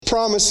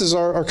promises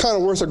are kind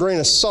of worth a grain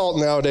of salt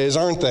nowadays,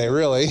 aren't they,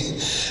 really?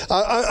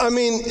 I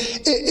mean,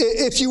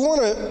 if you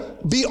want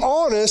to be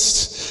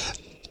honest,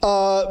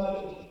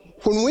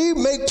 when we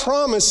make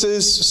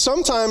promises,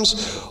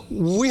 sometimes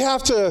we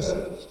have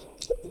to,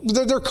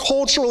 they're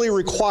culturally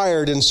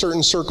required in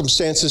certain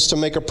circumstances to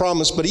make a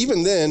promise, but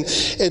even then,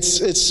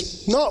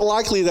 it's not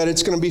likely that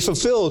it's going to be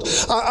fulfilled.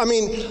 I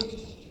mean,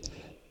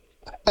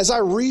 as I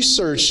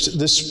researched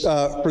this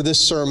for this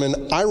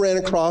sermon, I ran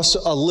across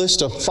a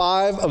list of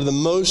 5 of the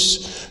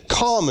most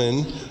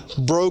common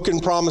broken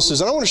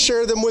promises. And I want to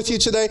share them with you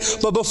today.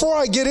 But before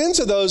I get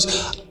into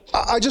those,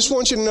 I just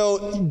want you to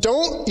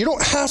know, you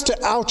don't have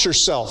to out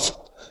yourself.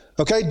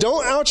 Okay?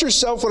 Don't out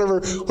yourself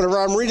whenever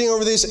I'm reading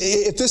over this.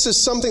 If this is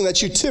something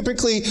that you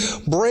typically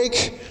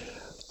break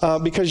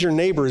because your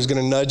neighbor is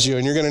going to nudge you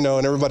and you're going to know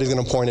and everybody's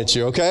going to point at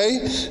you, okay?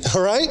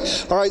 All right?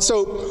 All right,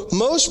 so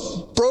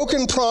most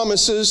broken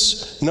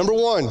promises, number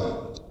 1,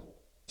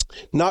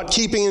 not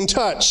keeping in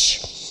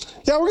touch.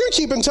 Yeah, we're going to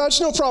keep in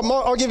touch, no problem.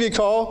 I'll give you a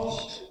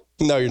call.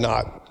 No, you're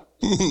not.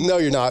 No,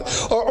 you're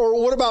not.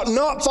 Or what about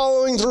not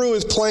following through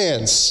with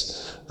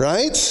plans,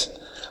 right?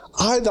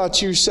 I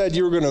thought you said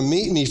you were going to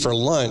meet me for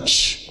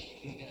lunch.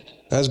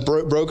 That's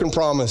broken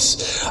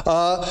promise.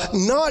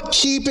 Not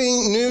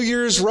keeping New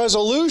Year's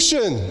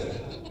resolution.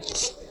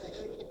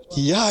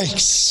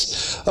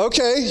 Yikes.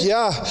 Okay,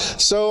 yeah.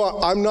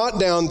 So I'm not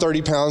down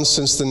 30 pounds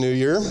since the new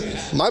year.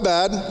 My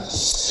bad.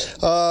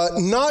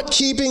 Not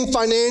keeping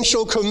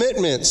financial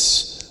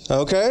commitments.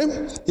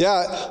 Okay?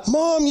 Yeah.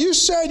 Mom, you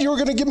said you were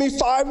going to give me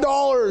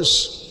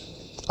 $5.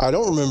 I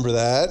don't remember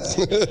that.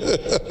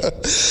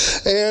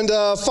 And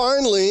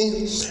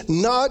finally,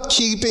 not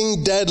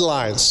keeping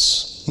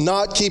deadlines.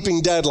 Not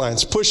keeping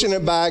deadlines, pushing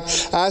it back,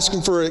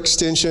 asking for an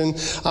extension.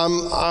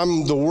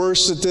 I'm the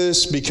worst at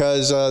this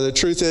because the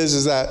truth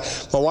is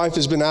that my wife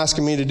has been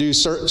asking me to do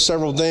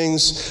several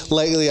things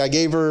lately. I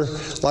gave her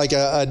like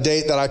a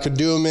date that I could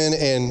do them in,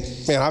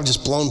 and man, I've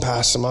just blown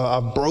past them.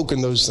 I've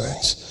broken those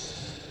things.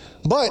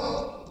 But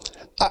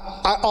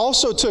I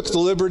also took the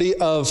liberty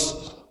of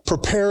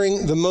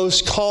preparing the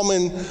most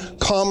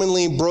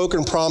commonly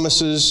broken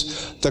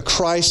promises, the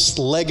Christ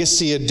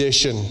Legacy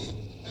Edition.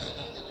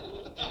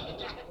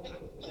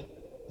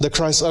 The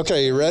Christ,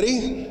 okay, you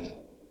ready?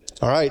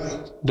 All right,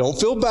 don't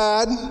feel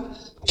bad,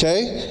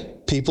 okay?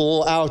 People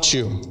will out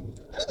you.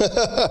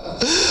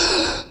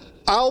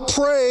 I'll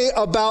pray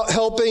about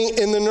helping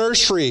in the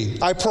nursery,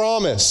 I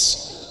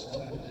promise.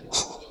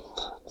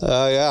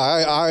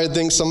 I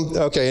think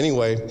okay,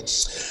 anyway.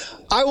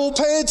 I will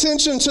pay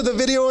attention to the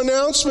video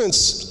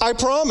announcements, I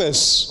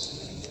promise.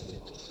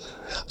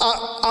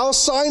 I'll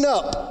sign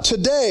up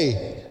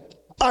today,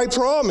 I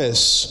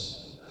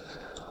promise.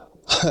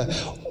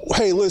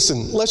 Hey,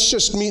 listen, let's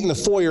just meet in the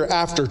foyer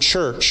after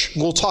church.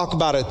 We'll talk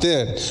about it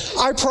then.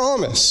 I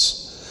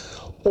promise.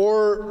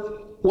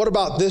 Or what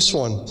about this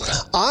one?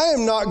 I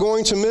am not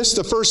going to miss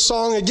the first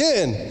song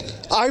again.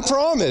 I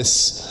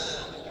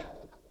promise.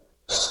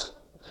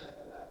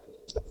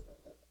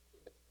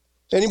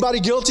 Anybody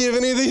guilty of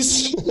any of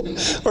these?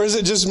 Or is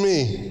it just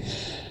me?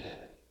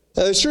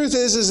 The truth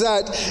is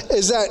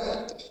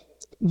that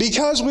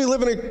because we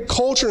live in a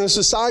culture and a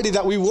society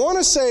that we want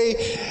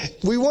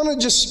to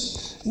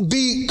just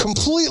be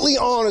completely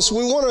honest.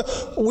 We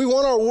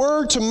want our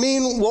word to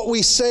mean what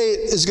we say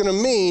it is going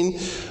to mean.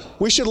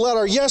 We should let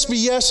our yes be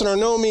yes and our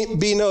no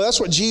be no. That's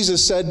what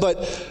Jesus said.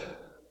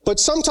 But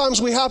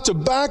sometimes we have to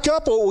back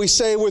up what we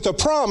say with a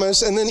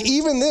promise, and then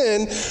even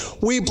then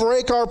we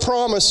break our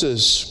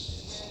promises.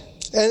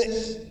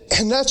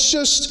 And that's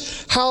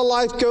just how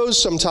life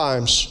goes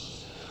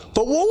sometimes.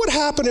 But what would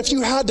happen if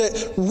you had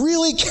to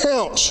really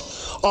count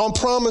on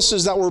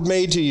promises that were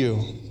made to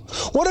you?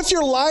 What if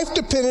your life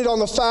depended on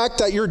the fact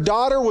that your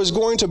daughter was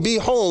going to be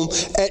home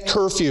at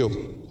curfew?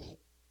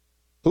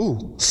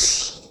 Ooh.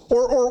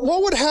 Or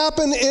what would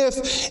happen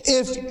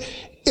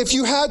if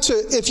you had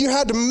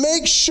to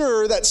make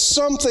sure that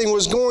something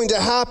was going to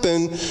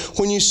happen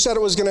when you said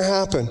it was going to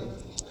happen?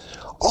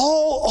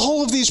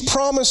 All of these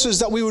promises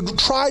that we would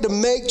try to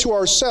make to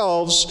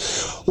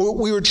ourselves,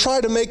 we would try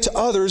to make to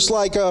others,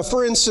 like,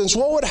 for instance,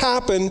 what would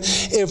happen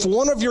if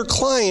one of your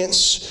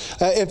clients,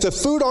 if the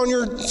food on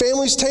your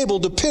family's table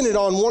depended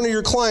on one of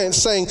your clients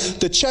saying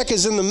the check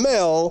is in the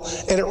mail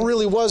and it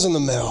really was in the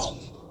mail?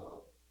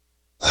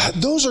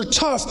 Those are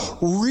tough,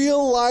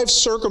 real life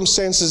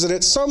circumstances, and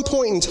at some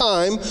point in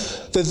time,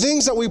 the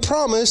things that we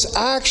promise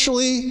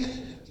actually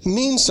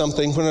mean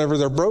something whenever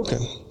they're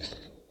broken.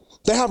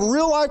 They have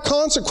real life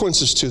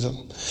consequences to them.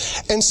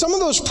 And some of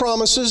those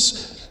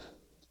promises,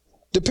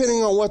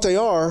 depending on what they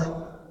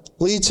are,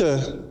 lead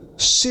to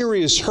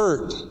serious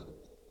hurt,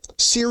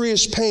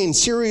 serious pain,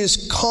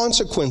 serious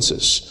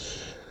consequences.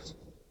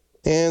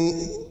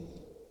 And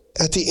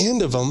at the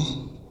end of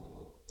them,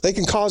 they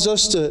can cause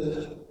us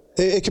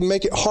it can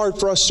make it hard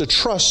for us to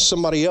trust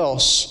somebody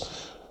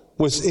else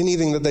with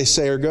anything that they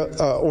say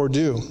or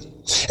do.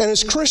 And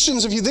as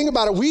Christians, if you think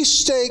about it, we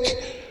stake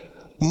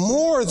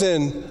more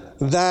than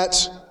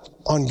that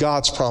on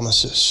God's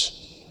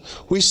promises.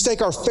 We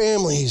stake our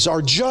families,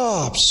 our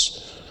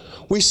jobs.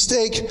 We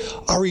stake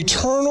our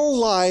eternal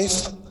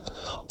life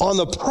on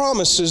the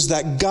promises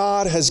that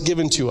God has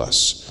given to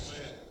us.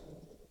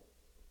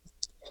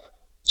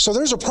 So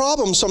there's a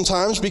problem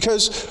sometimes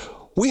because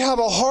we have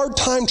a hard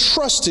time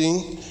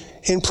trusting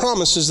in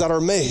promises that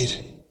are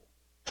made.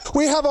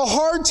 We have a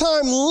hard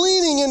time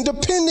leaning and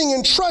depending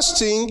and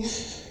trusting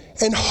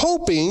and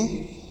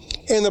hoping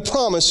in the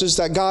promises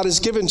that God has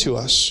given to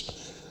us.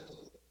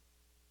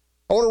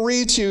 I want to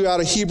read to you out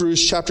of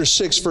Hebrews chapter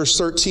 6, verse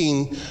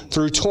 13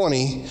 through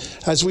 20,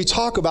 as we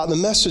talk about the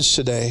message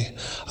today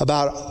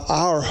about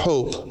our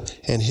hope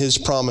and his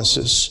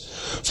promises.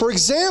 For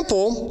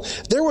example,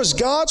 there was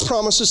God's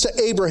promises to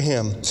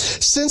Abraham.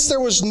 Since there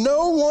was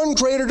no one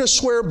greater to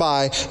swear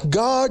by,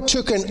 God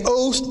took an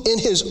oath in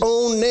his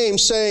own name,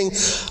 saying,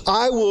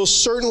 I will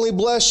certainly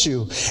bless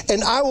you,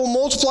 and I will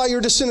multiply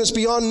your descendants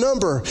beyond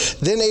number.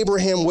 Then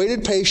Abraham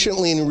waited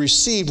patiently and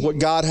received what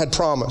God had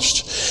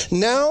promised.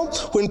 Now,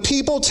 when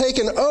people take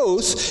an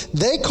oath,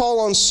 they call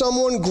on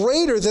someone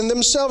greater than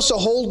themselves to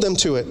hold them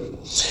to it.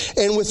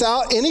 And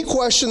without any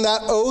question,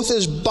 that oath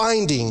is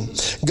binding.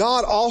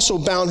 God also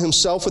bound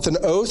himself with an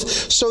oath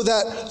so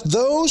that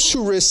those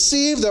who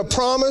receive the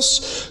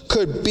promise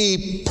could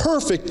be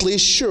perfectly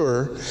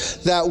sure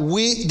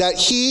that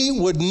he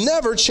would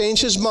never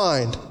change his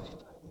mind.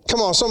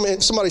 Come on,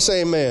 somebody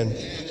say amen.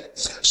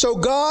 So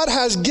God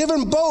has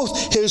given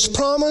both his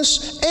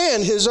promise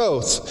and his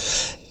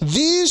oath.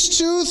 These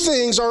two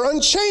things are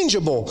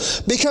unchangeable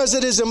because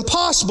it is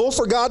impossible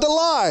for God to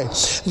lie.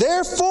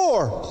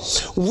 Therefore,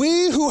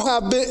 we who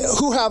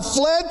have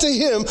fled to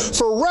him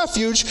for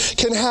refuge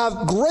can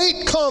have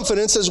great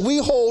confidence as we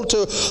hold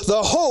to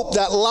the hope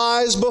that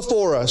lies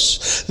before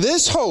us.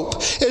 This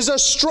hope is a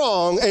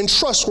strong and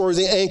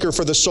trustworthy anchor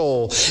for the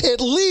soul. It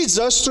leads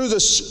us through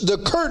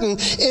the curtain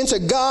into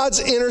God's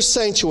inner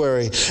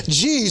sanctuary.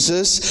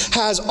 Jesus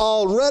has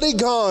already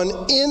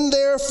gone in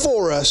there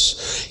for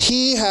us.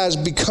 He has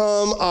become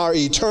our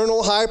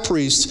eternal high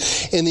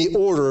priest in the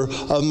order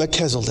of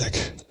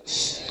Melchizedek.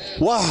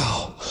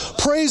 Wow.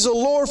 Praise the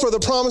Lord for the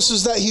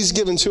promises that he's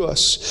given to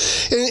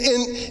us.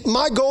 And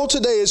my goal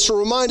today is to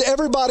remind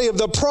everybody of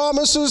the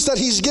promises that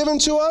he's given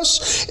to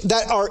us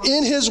that are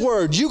in his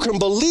word. You can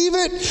believe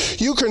it,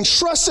 you can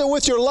trust it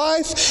with your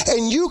life,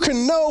 and you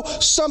can know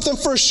something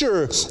for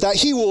sure, that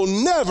he will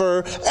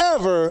never,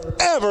 ever,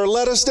 ever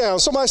let us down.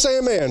 Somebody say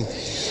amen.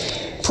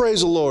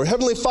 Praise the Lord.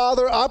 Heavenly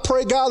Father, I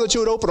pray, God, that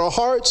you would open our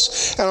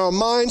hearts and our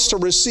minds to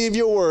receive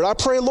your word. I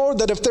pray, Lord,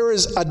 that if there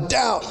is a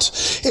doubt,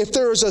 if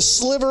there is a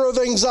sliver of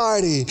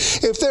anxiety,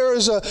 if there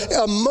is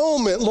a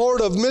moment,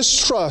 Lord, of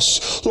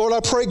mistrust, Lord, I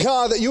pray,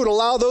 God, that you would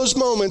allow those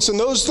moments and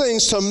those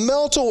things to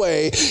melt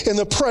away in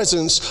the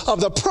presence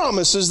of the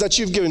promises that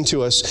you've given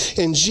to us.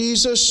 In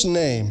Jesus'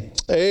 name,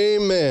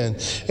 amen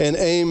and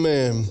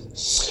amen.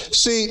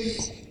 See,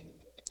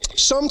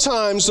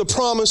 sometimes the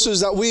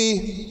promises that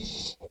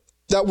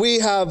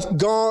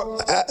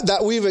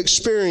we've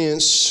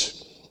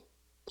experienced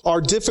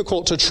are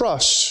difficult to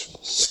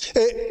trust.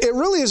 It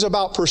really is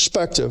about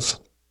perspective.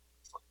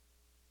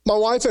 My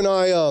wife and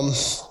I,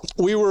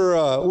 we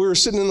were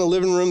sitting in the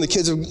living room. The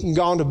kids have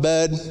gone to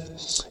bed,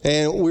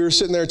 and we were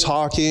sitting there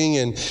talking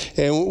and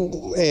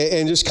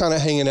just kind of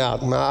hanging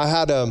out. And I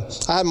had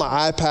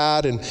my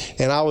iPad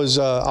and I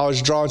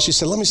was drawing. She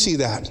said, "Let me see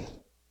that."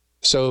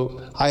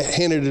 So I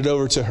handed it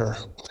over to her.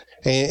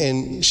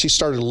 And she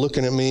started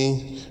looking at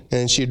me,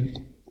 and she'd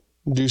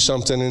do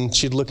something, and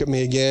she'd look at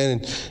me again,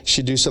 and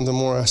she'd do something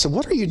more. I said,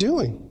 "What are you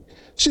doing?"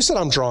 She said,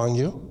 "I'm drawing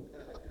you."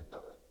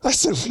 I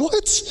said,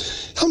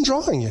 "What?" "I'm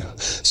drawing you."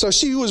 So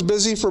she was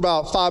busy for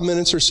about 5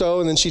 minutes or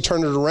so, and then she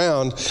turned it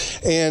around,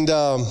 and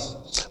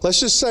let's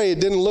just say it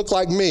didn't look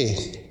like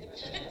me.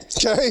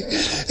 Okay?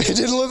 It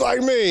didn't look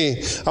like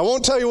me. I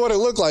won't tell you what it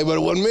looked like, but it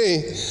wasn't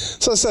me.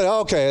 So I said,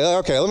 okay,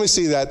 let me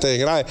see that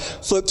thing. And I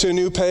flipped to a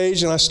new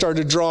page and I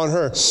started drawing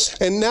her.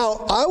 And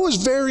now I was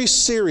very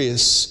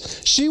serious.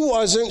 She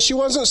wasn't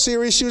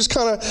serious. She was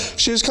kind of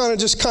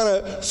just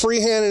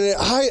freehanding it.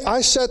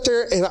 I sat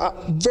there and I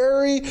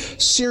very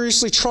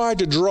seriously tried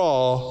to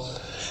draw.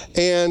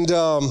 And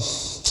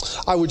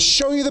I would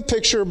show you the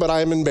picture, but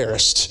I am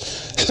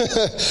embarrassed.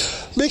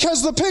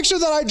 Because the picture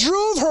that I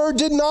drew of her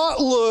did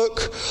not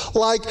look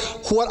like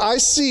what I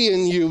see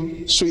in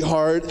you,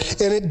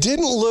 sweetheart, and it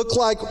didn't look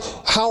like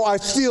how I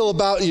feel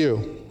about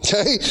you,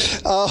 okay?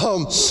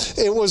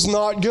 It was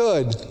not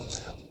good.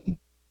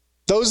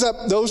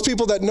 Those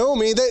people that know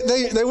me,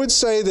 they would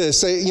say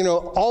this.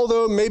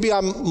 Although maybe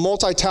I'm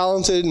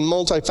multi-talented and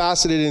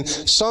multifaceted in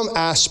some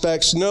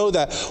aspects, know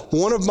that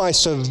one of my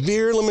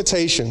severe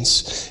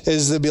limitations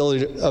is the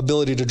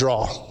ability to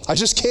draw. I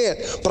just can't,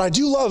 but I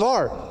do love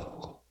art.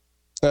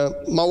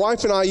 My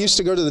wife and I used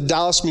to go to the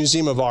Dallas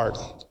Museum of Art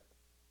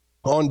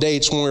on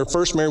dates. When we were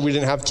first married, we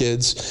didn't have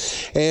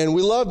kids. And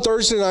we loved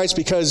Thursday nights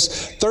because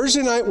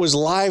Thursday night was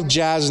live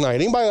jazz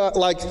night. Anybody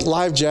like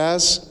live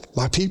jazz?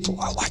 My people,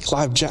 I like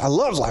live jazz. I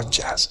love live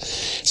jazz.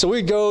 So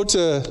we'd go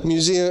to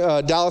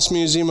Dallas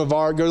Museum of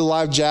Art, go to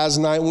live jazz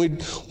night, and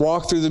we'd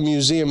walk through the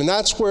museum. And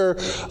that's where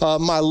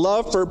my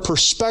love for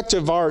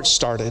perspective art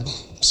started.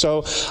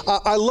 So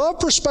I love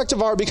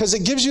perspective art because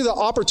it gives you the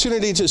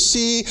opportunity to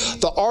see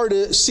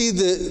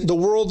the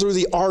world through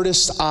the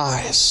artist's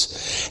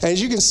eyes. And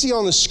as you can see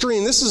on the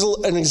screen, this is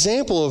an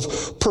example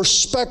of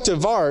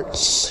perspective art.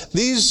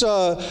 These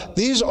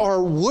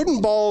are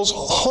wooden balls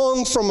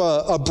hung from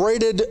a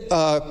braided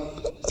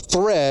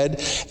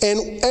thread,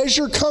 and as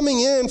you're coming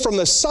in from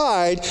the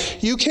side,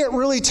 you can't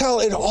really tell.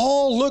 It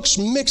all looks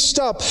mixed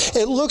up.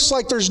 It looks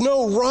like there's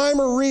no rhyme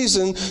or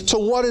reason to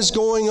what is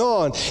going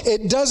on.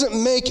 It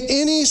doesn't make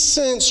any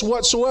sense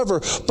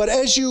whatsoever. But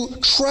as you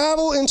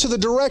travel into the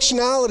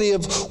directionality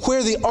of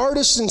where the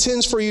artist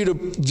intends for you to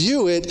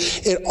view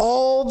it, it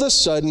all of a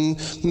sudden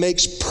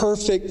makes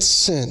perfect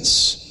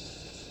sense.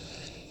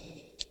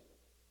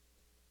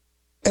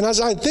 And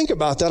as I think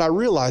about that, I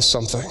realize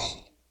something.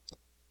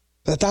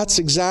 That's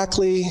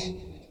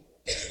exactly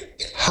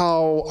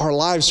how our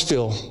lives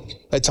feel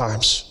at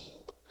times.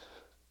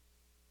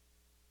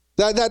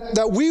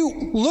 That we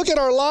look at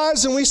our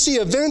lives and we see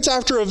event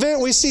after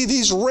event. We see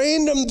these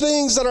random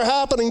things that are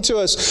happening to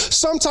us.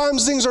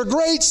 Sometimes things are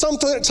great.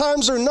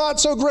 Sometimes they're not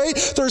so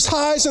great. There's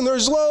highs and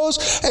there's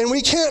lows. And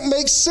we can't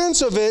make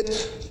sense of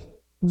it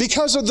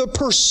because of the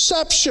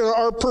perception,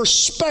 our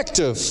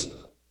perspective.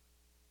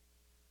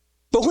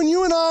 But when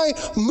you and I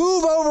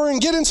move over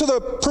and get into the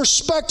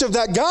perspective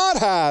that God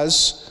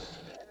has,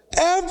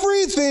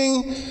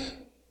 everything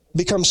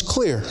becomes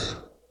clear.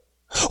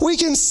 We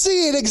can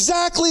see it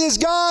exactly as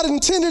God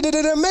intended it,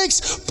 and it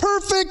makes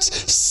perfect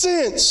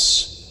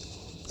sense.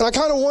 And I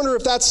kind of wonder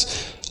if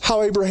that's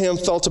how Abraham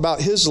felt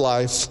about his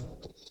life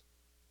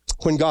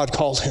when God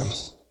called him.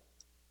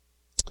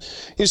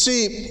 You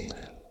see,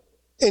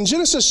 in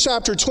Genesis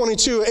chapter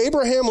 22,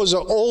 Abraham was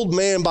an old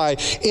man by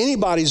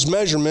anybody's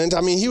measurement.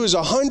 I mean, he was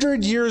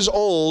 100 years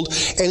old,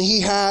 and he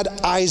had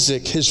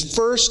Isaac, his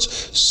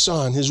first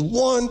son, his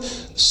one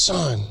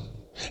son.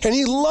 And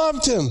he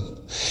loved him.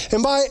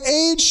 And by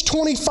age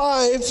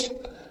 25,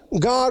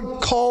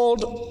 God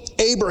called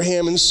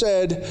Abraham and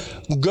said,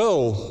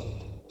 "Go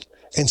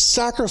and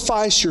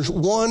sacrifice your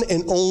one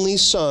and only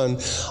son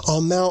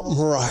on Mount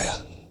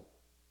Moriah."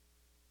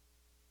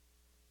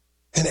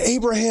 And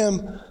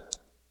Abraham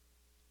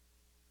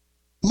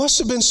must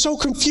have been so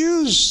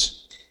confused.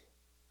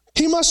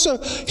 He must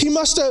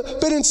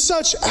have been in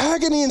such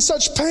agony and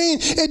such pain.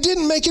 It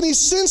didn't make any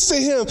sense to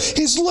him.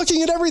 He's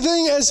looking at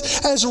everything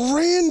as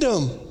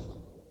random.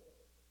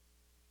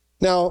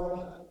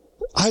 Now,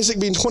 Isaac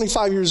being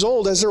 25 years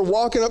old, as they're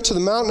walking up to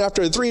the mountain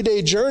after a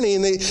 3-day journey,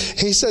 and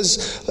he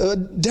says,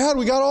 "Dad,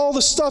 we got all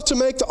the stuff to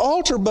make the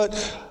altar, but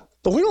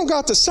we don't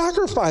got the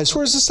sacrifice.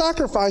 Where's the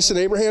sacrifice?" And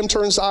Abraham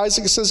turns to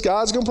Isaac and says,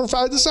 "God's going to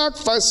provide the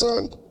sacrifice,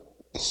 son."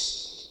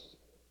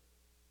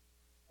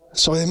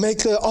 So they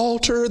make the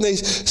altar and they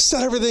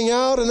set everything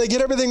out and they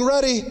get everything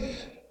ready.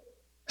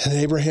 And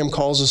Abraham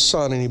calls his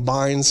son and he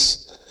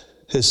binds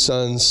his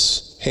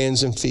son's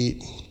hands and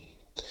feet.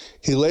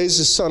 He lays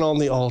his son on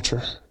the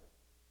altar.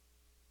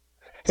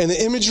 And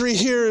the imagery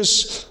here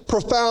is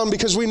profound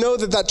because we know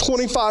that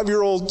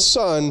 25-year-old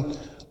son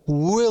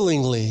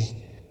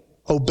willingly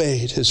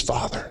obeyed his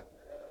father.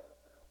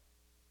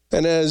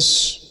 And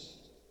as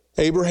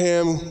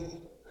Abraham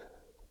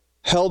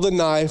held the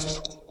knife,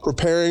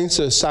 preparing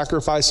to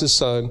sacrifice his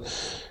son,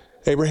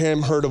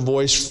 Abraham heard a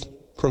voice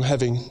from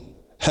heaven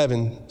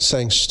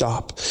saying,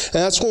 "Stop."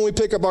 And that's when we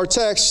pick up our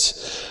text,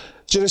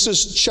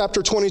 Genesis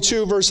chapter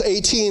 22, verse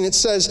 18. It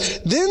says,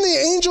 "Then the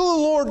angel of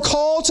the Lord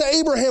called to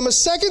Abraham a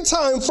second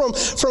time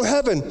from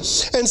heaven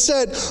and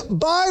said,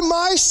 'By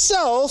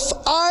myself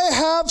I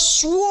have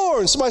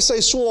sworn.'" Somebody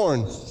say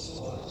sworn.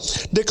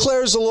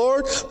 "Declares the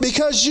Lord,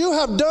 because you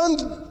have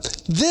done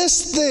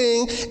this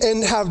thing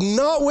and have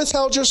not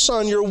withheld your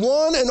son, your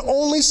one and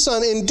only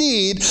son.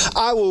 Indeed,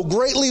 I will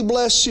greatly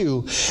bless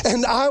you,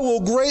 and I will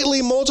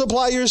greatly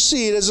multiply your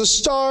seed as the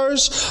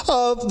stars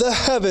of the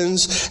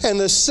heavens and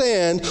the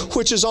sand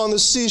which is on the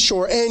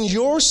seashore. And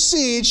your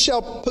seed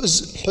shall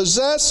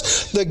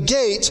possess the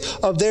gate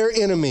of their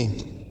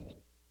enemy.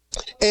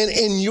 And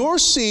in your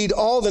seed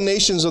all the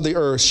nations of the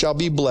earth shall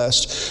be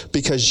blessed,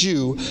 because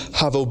you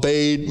have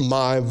obeyed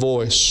my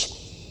voice."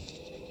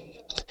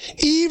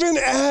 Even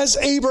as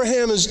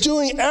Abraham is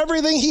doing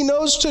everything he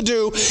knows to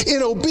do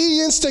in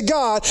obedience to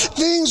God,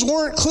 things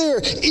weren't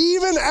clear.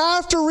 Even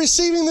after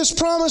receiving this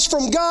promise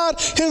from God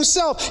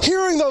himself,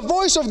 hearing the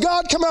voice of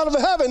God come out of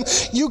heaven,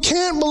 you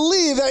can't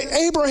believe that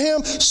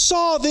Abraham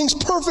saw things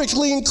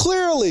perfectly and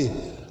clearly.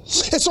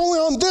 It's only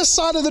on this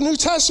side of the New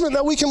Testament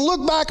that we can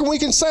look back and we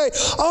can say,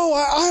 "Oh,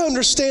 I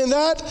understand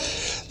that.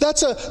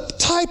 That's a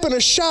type and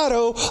a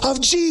shadow of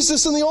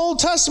Jesus in the Old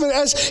Testament.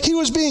 As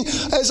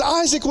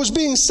Isaac was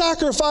being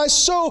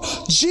sacrificed, so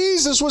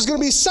Jesus was going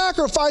to be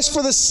sacrificed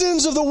for the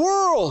sins of the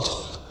world."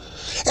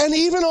 And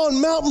even on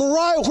Mount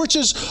Moriah, which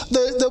is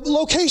the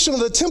location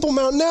of the Temple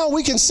Mount now,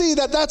 we can see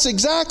that that's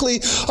exactly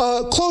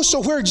close to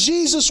where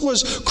Jesus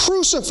was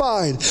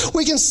crucified.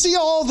 We can see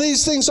all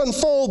these things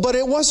unfold, but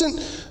it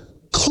wasn't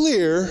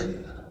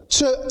clear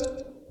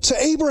to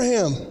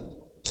Abraham.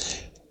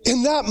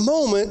 In that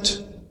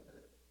moment,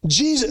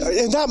 Jesus,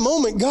 in that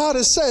moment, God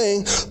is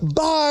saying,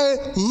 by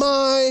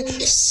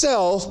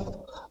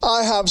myself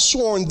I have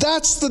sworn.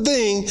 That's the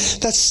thing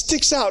that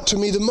sticks out to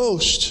me the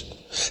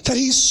most, that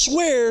he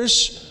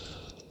swears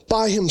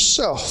by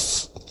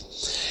himself.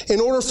 In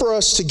order for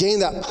us to gain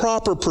that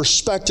proper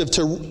perspective,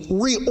 to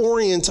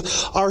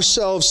reorient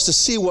ourselves to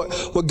see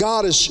what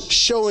God is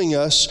showing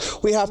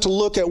us, we have to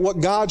look at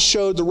what God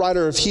showed the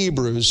writer of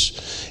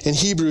Hebrews. In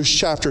Hebrews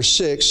chapter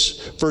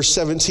 6, verse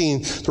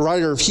 17, the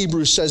writer of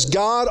Hebrews says,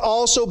 God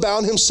also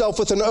bound himself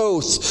with an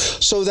oath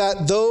so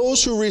that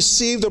those who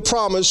received the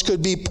promise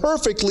could be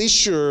perfectly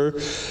sure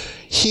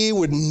he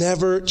would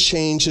never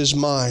change his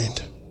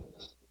mind.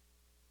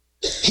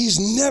 He's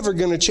never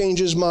going to change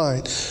his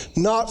mind.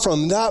 Not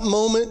from that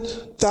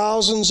moment,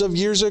 thousands of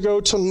years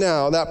ago till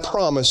now. That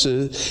promise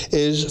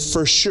is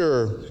for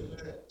sure.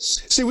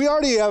 See, we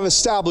already have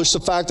established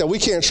the fact that we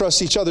can't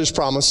trust each other's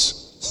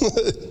promise.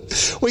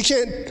 We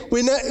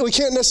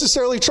can't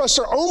necessarily trust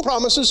our own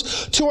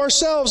promises to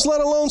ourselves, let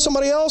alone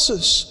somebody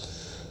else's.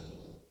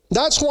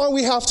 That's why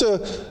we have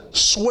to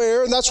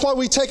swear, and that's why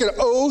we take an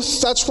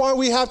oath. That's why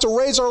we have to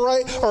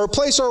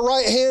place our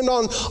right hand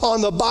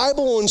on the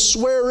Bible and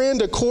swear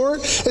into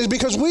court, is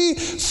because we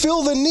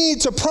feel the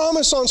need to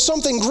promise on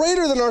something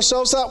greater than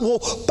ourselves that will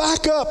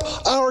back up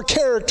our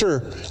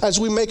character as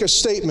we make a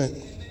statement.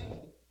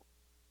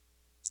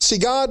 See,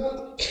 God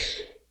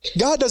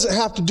doesn't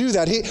have to do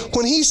that.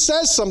 When he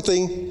says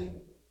something,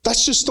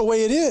 that's just the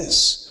way it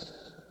is.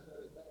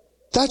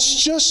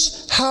 That's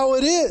just how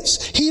it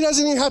is. He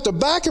doesn't even have to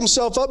back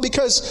himself up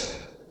because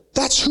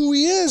that's who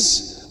he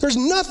is. There's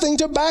nothing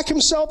to back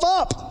himself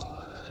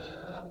up.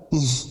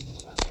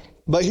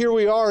 But here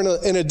we are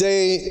in a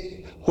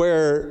day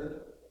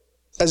where,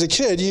 as a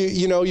kid,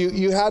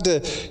 you had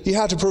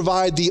to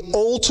provide the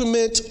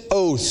ultimate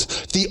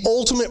oath, the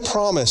ultimate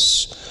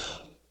promise,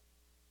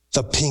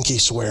 the pinky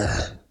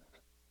swear.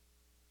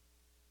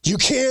 You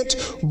can't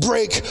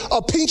break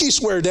a pinky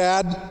swear,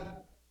 Dad.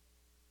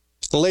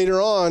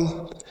 Later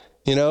on,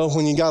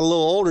 when you got a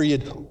little older,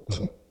 you'd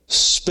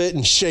spit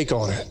and shake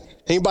on it.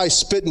 Anybody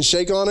spit and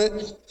shake on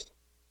it?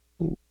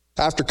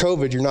 After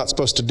COVID, you're not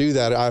supposed to do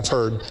that, I've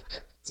heard.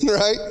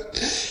 Right?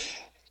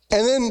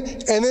 And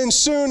then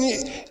soon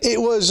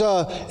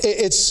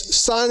it's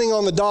signing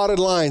on the dotted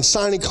line,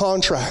 signing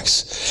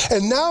contracts.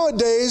 And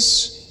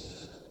nowadays,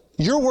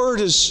 your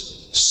word is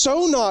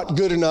so not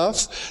good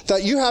enough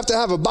that you have to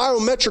have a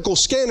biometrical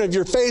scan of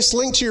your face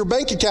linked to your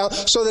bank account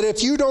so that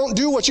if you don't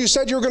do what you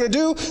said you're going to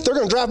do, they're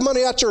going to drive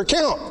money out your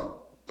account.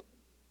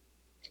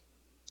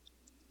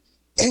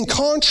 And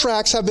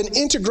contracts have been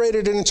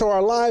integrated into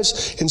our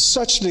lives in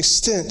such an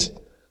extent.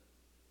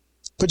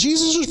 But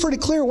Jesus was pretty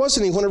clear,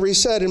 wasn't he, whenever he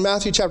said in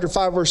Matthew chapter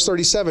 5, verse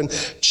 37,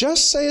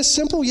 just say a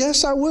simple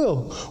yes, I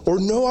will, or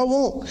no, I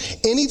won't.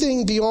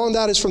 Anything beyond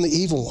that is from the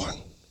evil one.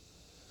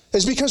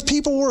 It's because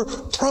people were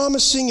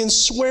promising and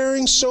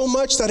swearing so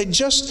much that it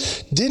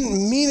just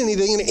didn't mean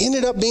anything and it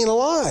ended up being a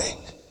lie.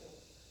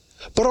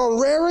 But on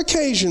rare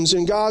occasions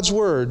in God's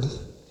word,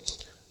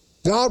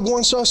 God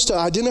wants us to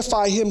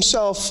identify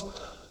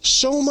himself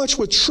so much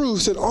with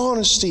truth and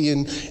honesty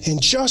and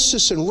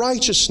justice and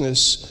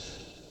righteousness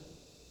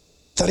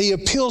that he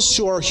appeals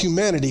to our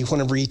humanity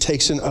whenever he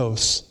takes an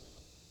oath.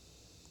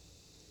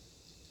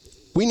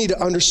 We need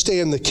to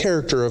understand the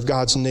character of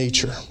God's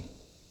nature.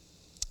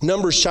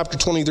 Numbers chapter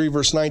 23,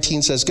 verse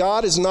 19 says,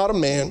 God is not a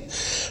man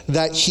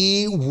that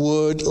he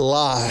would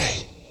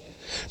lie,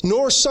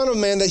 nor son of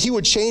man that he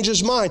would change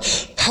his mind.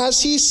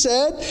 Has he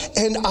said,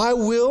 and I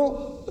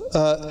will,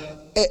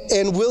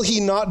 and will he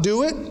not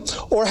do it?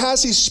 Or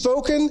has he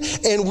spoken,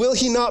 and will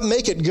he not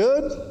make it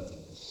good?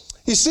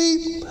 You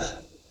see,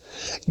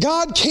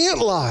 God can't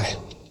lie.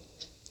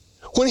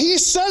 When he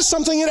says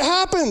something, it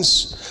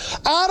happens.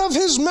 Out of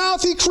his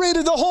mouth, he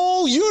created the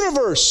whole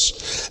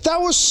universe.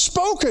 That was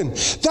spoken.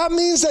 That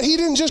means that he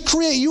didn't just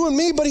create you and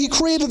me, but he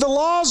created the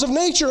laws of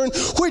nature, in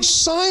which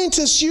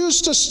scientists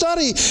use to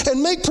study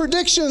and make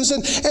predictions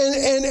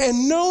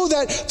and know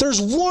that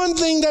there's one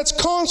thing that's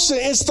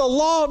constant. It's the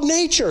law of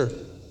nature.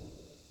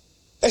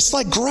 It's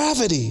like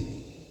gravity.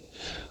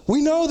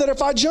 We know that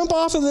if I jump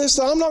off of this,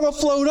 I'm not going to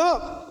float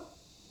up.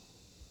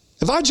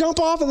 If I jump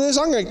off of this,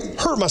 I'm going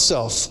to hurt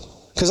myself.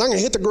 Because I'm going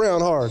to hit the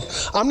ground hard.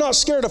 I'm not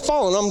scared of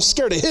falling. I'm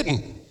scared of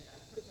hitting.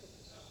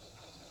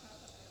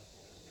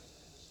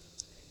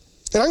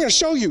 And I'm going to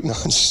show you.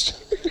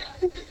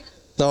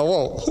 No, I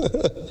won't.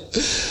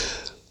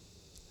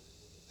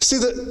 See,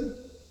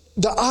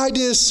 the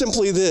idea is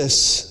simply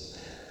this.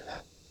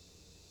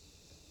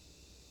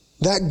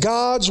 That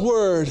God's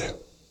word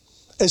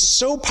is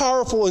so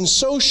powerful and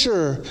so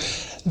sure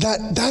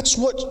that that's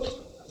what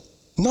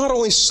not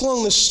only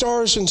slung the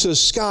stars into the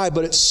sky,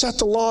 but it set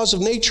the laws of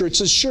nature.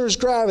 It's as sure as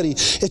gravity.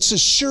 It's as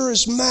sure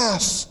as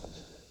math.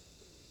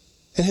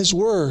 And his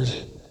word,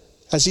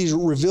 as he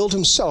revealed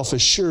himself,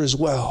 is sure as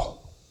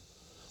well.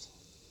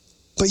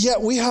 But yet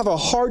we have a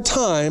hard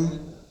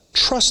time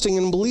trusting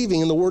and believing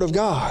in the word of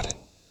God.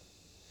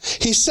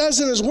 He says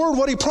in his word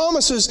what he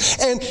promises,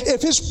 and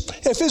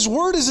if his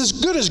word is as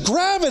good as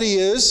gravity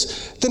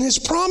is, then his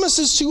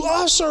promises to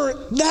us are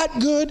that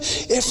good,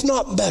 if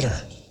not better.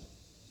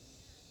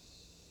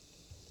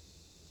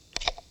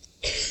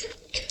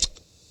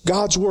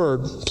 God's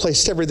word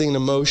placed everything into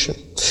motion.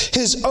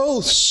 His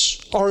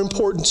oaths are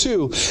important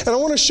too. And I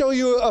want to show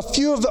you a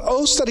few of the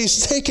oaths that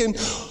he's taken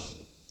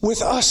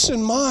with us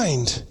in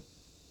mind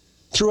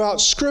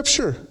throughout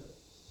Scripture.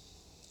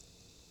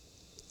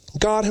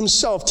 God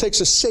himself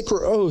takes a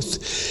sacred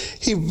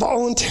oath. He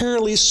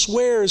voluntarily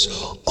swears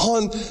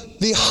on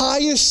the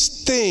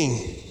highest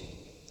thing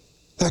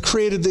that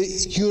created the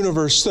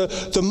universe,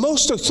 the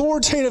most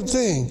authoritative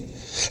thing.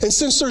 And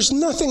since there's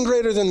nothing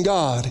greater than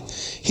God,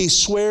 he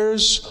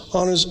swears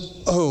on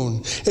his own.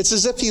 It's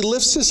as if he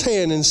lifts his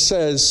hand and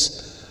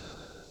says,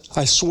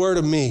 I swear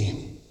to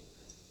me.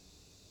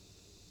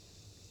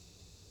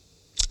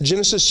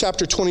 Genesis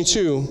chapter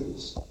 22,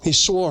 he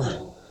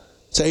swore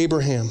to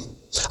Abraham.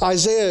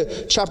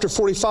 Isaiah chapter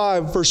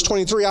 45, verse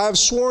 23, I have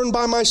sworn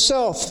by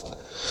myself.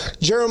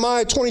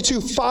 Jeremiah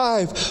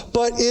 22:5,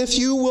 but if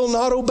you will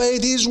not obey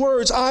these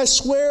words, I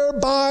swear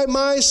by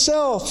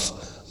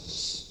myself.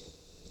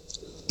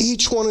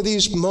 Each one of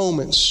these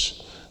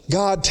moments,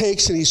 God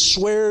takes and he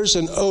swears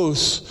an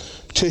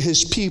oath to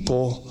his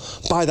people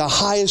by the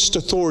highest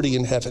authority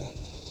in heaven,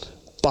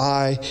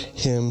 by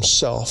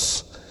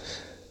himself.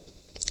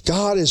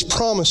 God has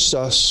promised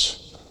us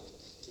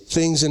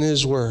things in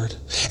his word.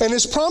 And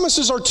his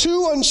promises are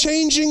two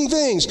unchanging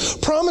things.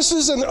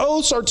 Promises and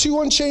oaths are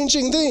two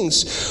unchanging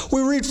things.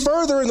 We read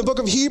further in the book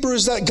of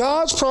Hebrews that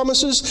God's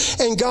promises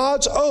and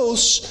God's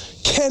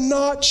oaths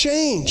cannot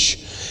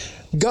change.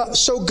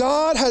 So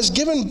God has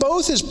given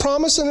both his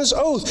promise and his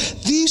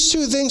oath. These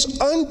two things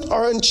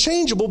are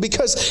unchangeable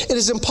because it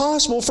is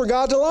impossible for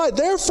God to lie.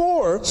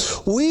 Therefore,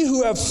 we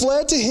who have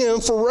fled to him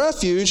for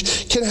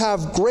refuge can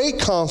have great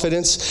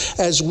confidence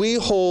as we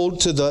hold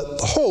to the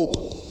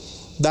hope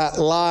that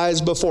lies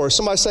before us.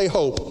 Somebody say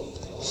hope.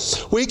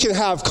 We can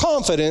have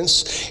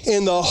confidence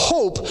in the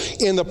hope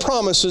in the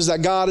promises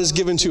that God has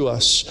given to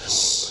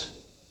us.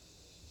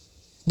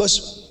 But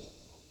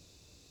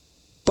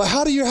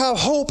how do you have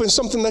hope in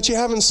something that you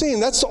haven't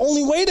seen? That's the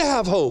only way to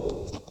have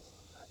hope,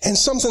 in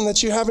something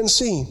that you haven't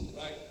seen.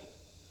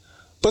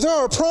 But there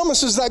are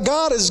promises that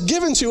God has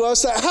given to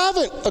us that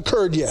haven't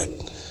occurred yet.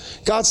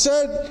 God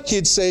said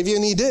he'd save you,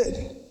 and he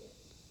did.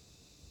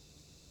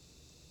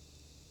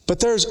 But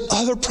there's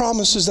other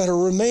promises that are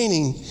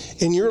remaining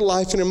in your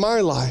life and in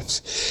my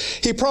life.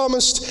 He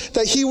promised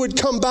that he would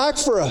come back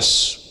for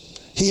us.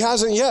 He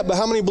hasn't yet, but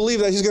how many believe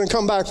that he's going to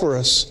come back for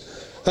us?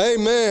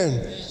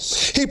 Amen.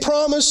 He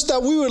promised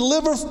that we would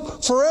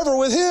live forever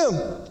with him.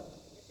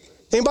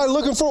 Anybody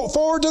looking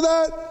forward to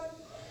that?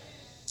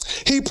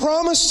 He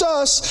promised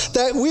us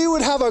that we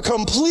would have a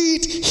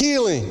complete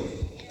healing.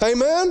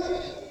 Amen.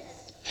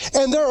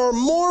 And there are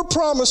more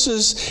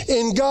promises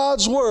in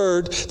God's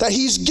word that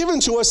he's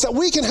given to us that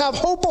we can have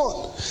hope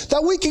on,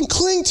 that we can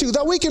cling to,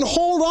 that we can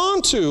hold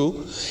on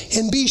to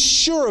and be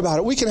sure about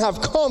it. We can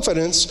have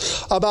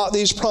confidence about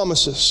these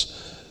promises.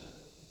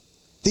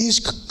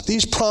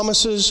 These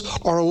promises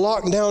are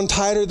locked down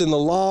tighter than the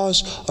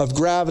laws of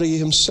gravity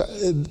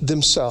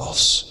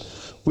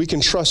themselves. We can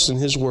trust in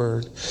his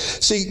word.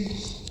 See,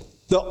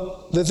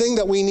 the thing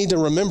that we need to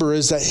remember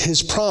is that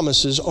his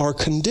promises are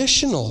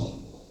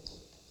conditional.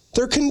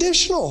 They're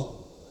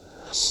conditional.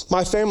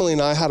 My family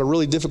and I had a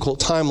really difficult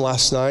time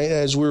last night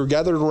as we were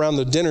gathered around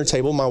the dinner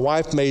table. My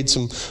wife made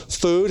some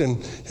food,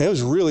 and it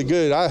was really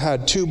good. I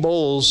had 2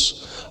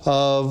 bowls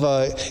of,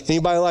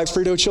 anybody like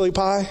Frito chili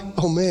pie?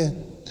 Oh,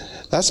 man.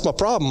 That's my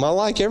problem. I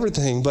like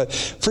everything, but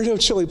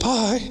Frito chili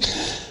pie.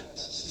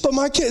 But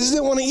my kids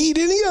didn't want to eat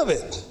any of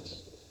it.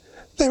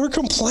 They were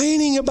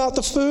complaining about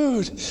the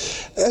food,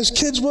 as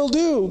kids will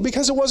do,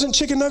 because it wasn't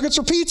chicken nuggets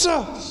or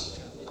pizza.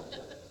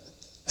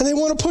 And they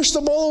want to push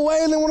the bowl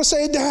away, and they want to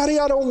say, Daddy,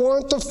 I don't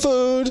want the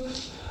food.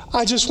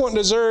 I just want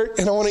dessert,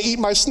 and I want to eat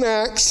my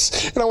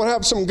snacks, and I want to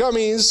have some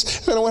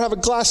gummies, and I want to have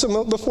a glass of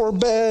milk before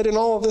bed, and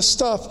all of this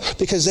stuff,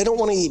 because they don't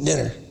want to eat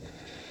dinner.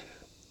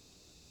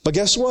 But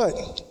guess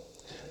what?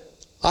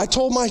 I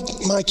told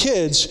my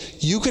kids,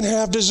 you can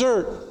have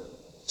dessert.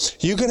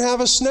 You can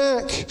have a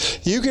snack.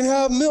 You can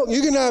have milk.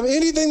 You can have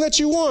anything that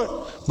you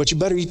want, but you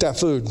better eat that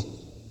food.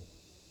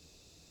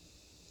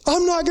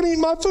 I'm not going to eat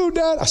my food,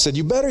 Dad. I said,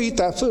 you better eat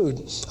that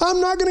food.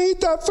 I'm not going to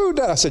eat that food,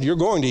 Dad. I said, you're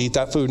going to eat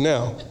that food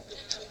now.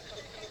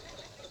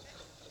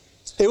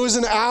 It was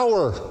an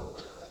hour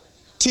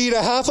to eat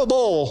a half a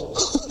bowl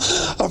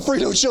of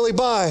Frito chili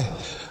pie.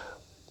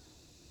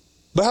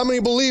 But how many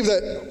believe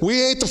that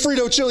we ate the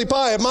Frito chili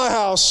pie at my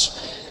house?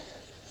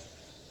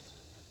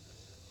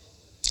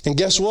 And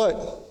guess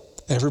what?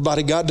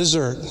 Everybody got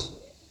dessert.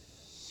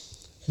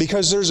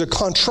 Because there's a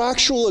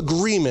contractual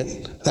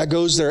agreement that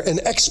goes there, an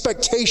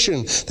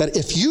expectation that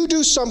if you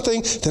do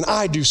something, then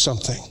I do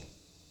something.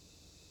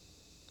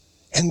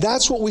 And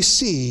that's what we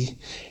see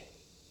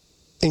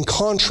in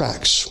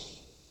contracts.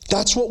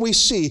 That's what we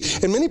see.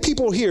 And many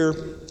people here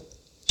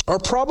are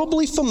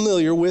probably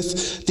familiar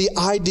with the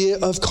idea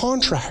of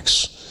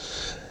contracts.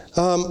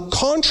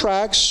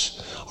 Contracts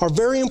are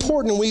very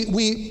important, and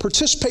we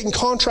participate in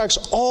contracts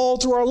all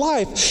through our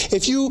life.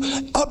 If you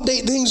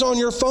update things on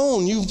your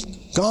phone, you've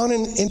gone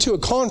into a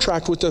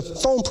contract with the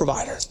phone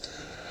provider.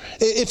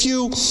 If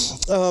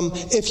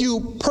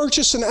you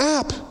purchase an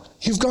app,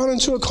 you've gone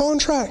into a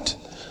contract.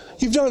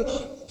 You've done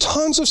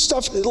tons of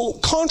stuff.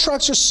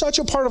 Contracts are such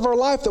a part of our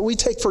life that we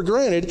take for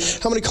granted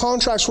how many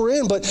contracts we're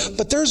in, but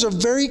there's a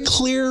very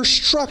clear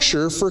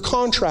structure for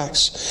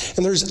contracts.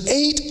 And there's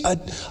 8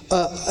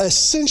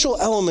 essential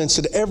elements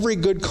in every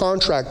good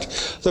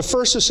contract. The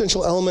first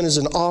essential element is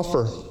an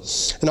offer.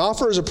 An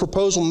offer is a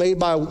proposal made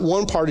by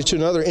one party to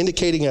another,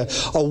 indicating a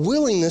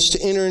willingness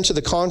to enter into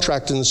the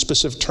contract in the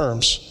specific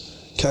terms.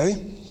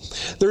 Okay?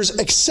 There's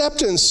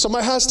acceptance.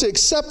 Somebody has to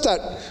accept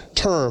that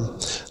term.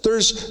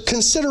 There's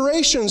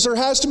considerations. There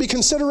has to be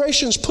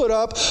considerations put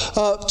up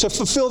to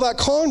fulfill that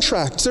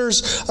contract.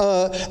 There's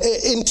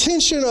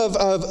intention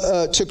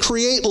to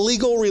create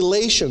legal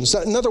relations.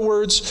 In other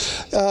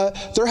words,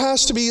 there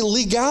has to be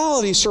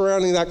legality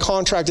surrounding that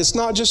contract. It's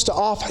not just an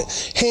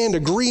offhand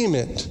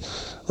agreement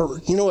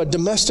or, a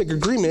domestic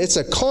agreement. It's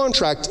a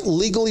contract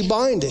legally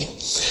binding.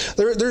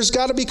 There's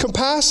got to be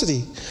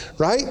capacity,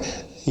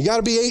 right? You got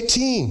to be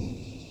 18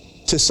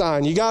 to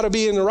sign. You got to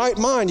be in the right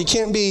mind. You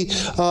can't be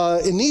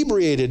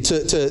inebriated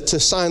to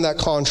sign that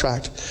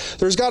contract.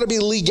 There's got to be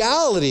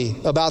legality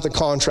about the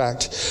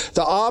contract.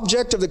 The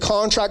object of the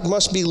contract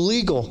must be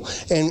legal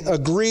and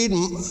agreed.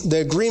 The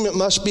agreement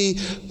must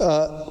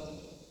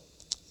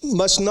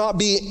not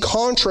be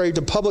contrary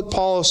to public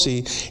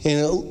policy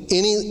in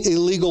any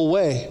illegal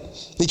way.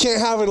 You can't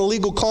have an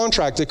illegal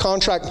contract. The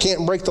contract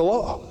can't break the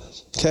law.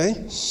 Okay?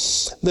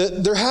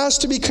 There has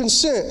to be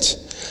consent.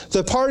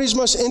 The parties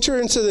must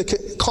enter into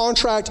the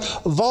contract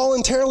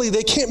voluntarily.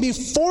 They can't be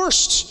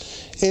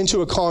forced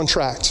into a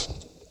contract.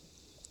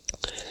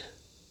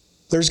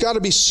 There's got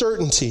to be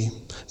certainty.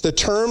 The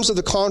terms of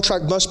the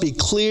contract must be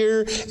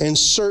clear and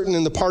certain,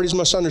 and the parties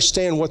must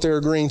understand what they're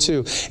agreeing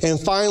to. And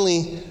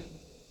finally,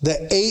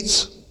 the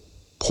 8th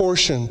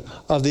portion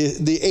of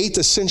the 8th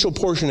essential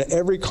portion of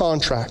every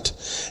contract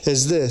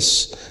is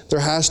this: there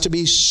has to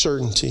be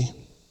certainty.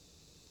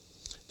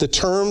 The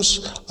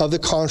terms of the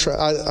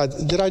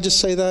contract. Did I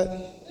just say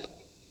that?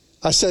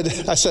 I said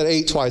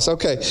 8 twice.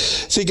 Okay.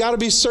 So you got to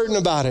be certain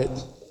about it.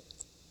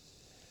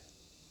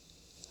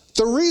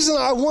 The reason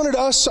I wanted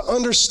us to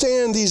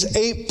understand these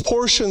 8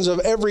 portions of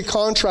every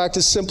contract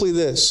is simply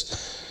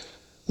this: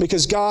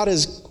 because God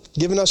has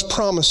given us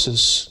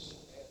promises.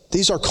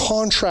 These are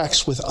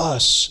contracts with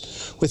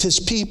us, with His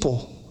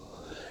people.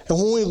 And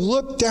when we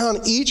look down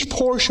each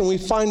portion, we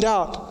find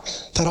out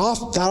that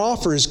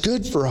offer is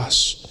good for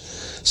us.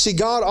 See,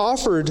 God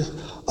offered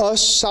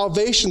us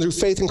salvation through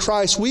faith in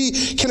Christ. We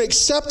can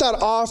accept that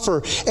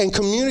offer and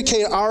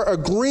communicate our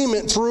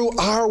agreement through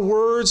our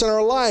words and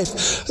our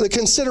life. The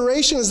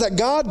consideration is that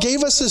God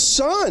gave us His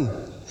Son,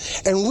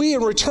 and we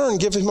in return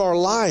give Him our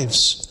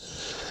lives.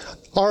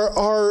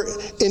 Our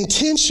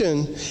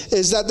intention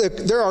is that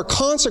there are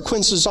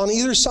consequences on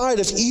either side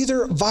if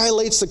either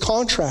violates the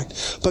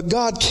contract, but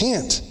God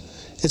can't.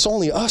 It's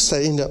only us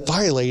that end up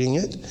violating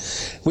it.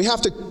 We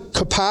have the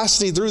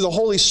capacity through the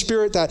Holy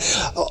Spirit that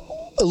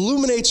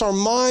illuminates our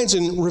minds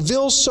and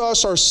reveals to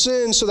us our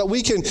sins so that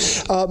we can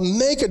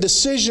make a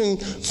decision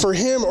for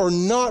Him or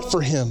not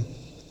for Him.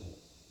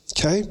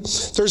 Okay?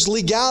 There's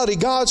legality.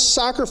 God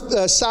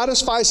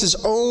satisfies His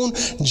own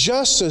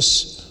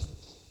justice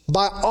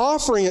by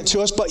offering it to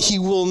us, but He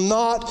will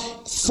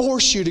not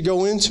force you to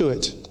go into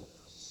it.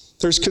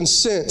 There's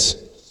consent.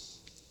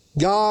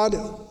 God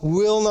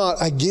will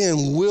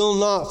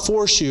not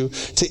force you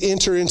to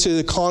enter into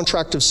the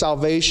contract of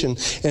salvation.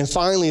 And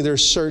finally,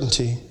 there's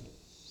certainty.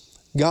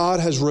 God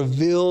has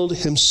revealed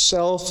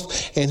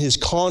Himself and His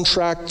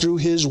contract through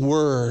His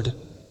Word.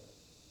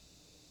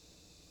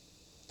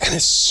 And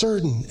it's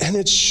certain and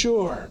it's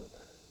sure.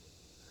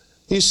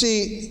 You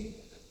see,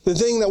 the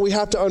thing that we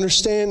have to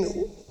understand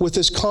with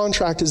this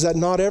contract is that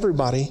not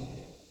everybody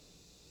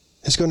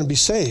is going to be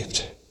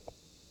saved.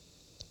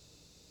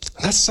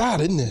 That's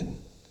sad, isn't it?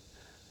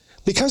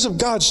 Because of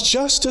God's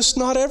justice,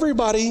 not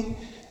everybody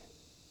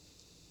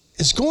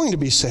is going to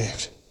be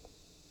saved.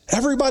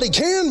 Everybody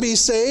can be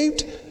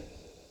saved,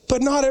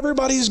 but not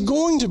everybody is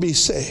going to be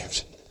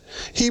saved.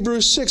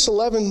 Hebrews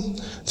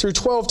 6:11 through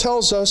 12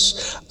 tells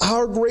us,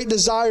 our great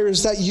desire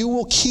is that you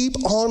will keep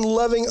on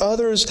loving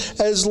others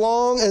as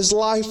long as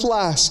life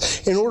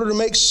lasts, in order to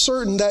make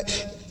certain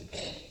that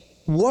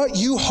what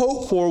you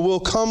hope for will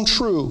come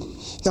true.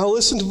 Now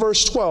listen to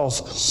verse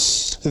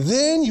 12.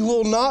 Then you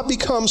will not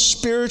become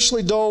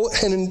spiritually dull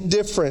and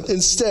indifferent.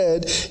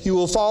 Instead, you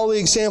will follow the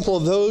example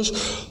of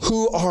those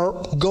who are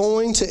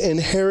going to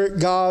inherit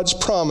God's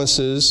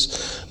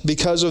promises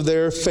because of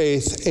their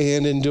faith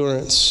and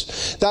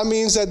endurance. That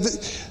means that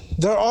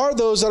there are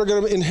those that are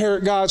going to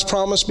inherit God's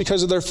promise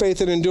because of their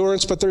faith and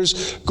endurance, but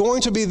there's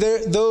going to be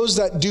those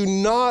that do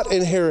not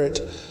inherit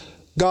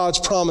God's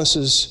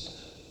promises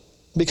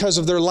because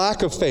of their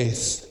lack of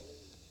faith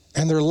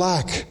and their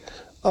lack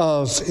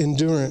of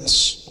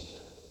endurance.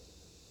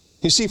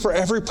 You see, for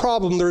every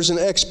problem, there's an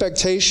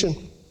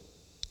expectation.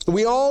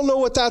 We all know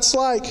what that's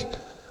like.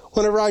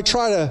 Whenever I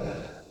try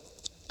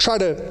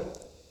to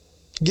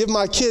give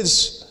my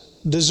kids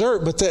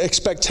dessert, but the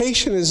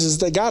expectation is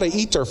they got to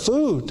eat their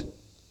food.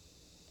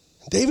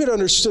 David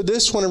understood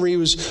this whenever he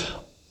was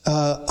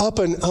up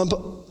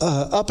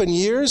in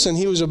years and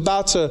he was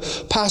about to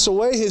pass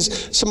away.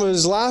 Some of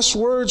his last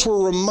words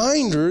were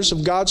reminders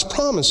of God's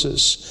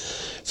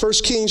promises. 1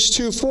 Kings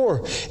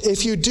 2:4.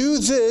 If you do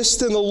this,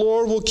 then the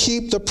Lord will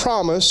keep the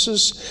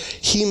promises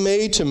he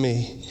made to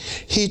me.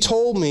 He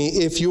told me,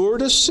 if your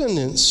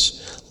descendants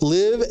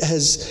live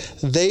as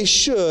they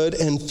should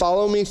and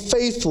follow me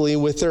faithfully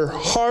with their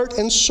heart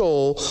and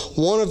soul,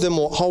 one of them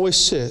will always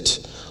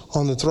sit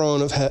on the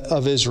throne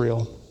of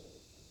Israel.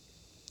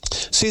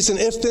 See, it's an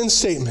if-then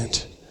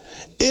statement.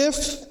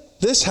 If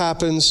this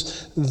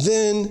happens,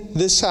 then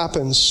this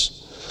happens.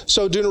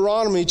 So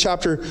Deuteronomy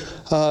chapter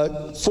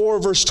 4,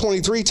 verse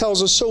 23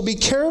 tells us, so be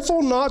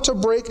careful not to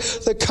break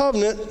the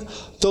covenant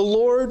the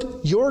Lord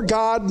your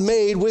God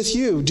made with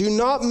you. Do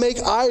not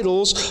make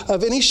idols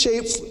of any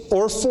shape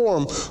or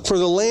form, for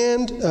the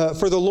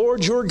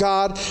Lord your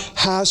God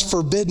has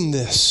forbidden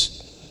this.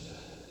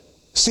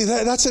 See,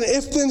 that's an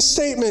if-then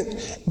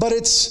statement, but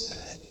it's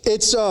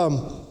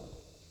the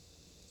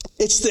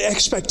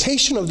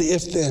expectation of the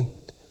if-then.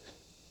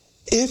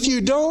 If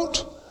you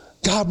don't,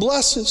 God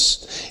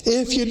blesses.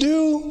 If you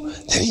do,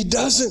 then he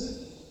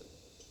doesn't.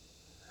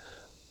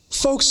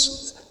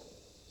 Folks,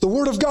 the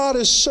Word of God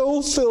is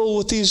so filled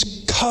with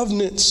these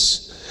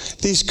covenants,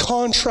 these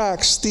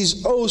contracts,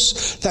 these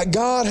oaths that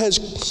God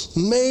has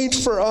made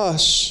for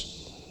us.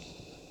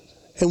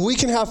 And we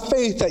can have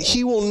faith that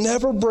he will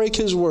never break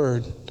his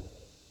word.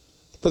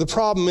 But the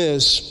problem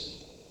is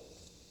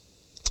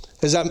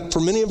that for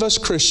many of us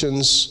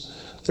Christians,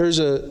 there's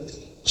a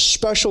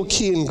special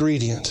key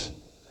ingredient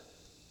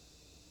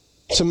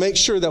to make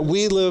sure that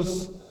we live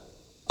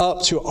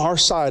up to our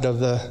side of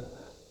the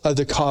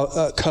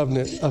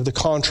covenant, of the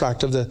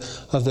contract, of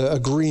the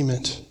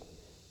agreement.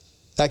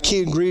 That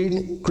key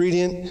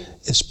ingredient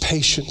is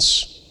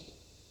patience.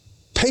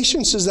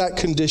 Patience is that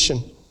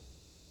condition.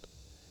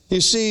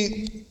 You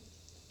see,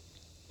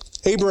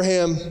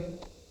 Abraham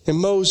and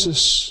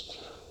Moses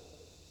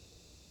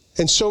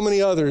and so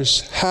many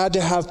others had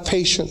to have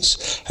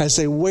patience as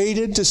they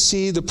waited to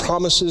see the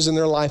promises in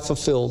their life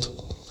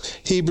fulfilled.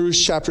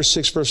 Hebrews chapter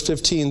 6, verse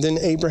 15, then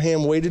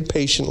Abraham waited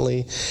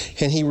patiently,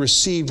 and he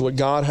received what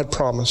God had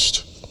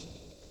promised.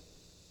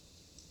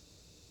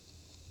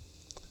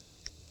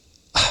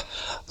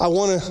 I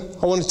want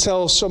to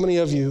tell so many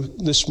of you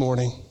this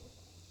morning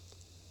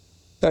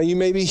that you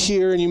may be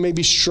here and you may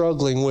be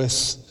struggling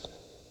with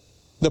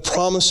the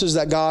promises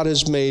that God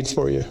has made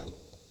for you.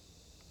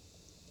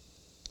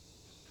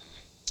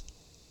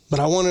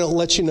 But I want to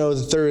let you know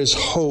that there is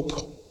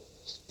hope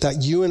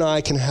that you and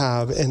I can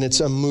have, and it's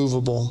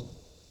immovable.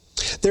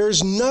 There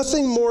is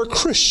nothing more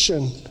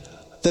Christian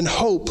than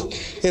hope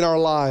in our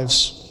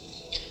lives.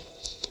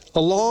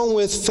 Along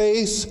with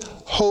faith,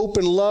 hope,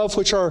 and love,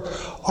 which are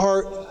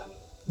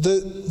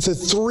the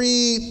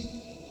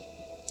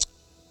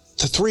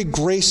three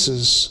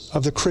graces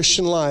of the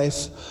Christian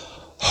life,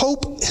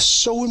 hope is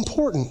so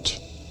important.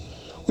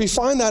 We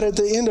find that at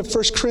the end of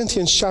 1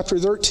 Corinthians chapter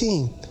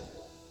 13.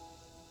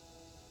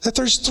 That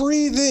there's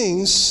three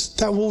things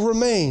that will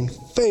remain: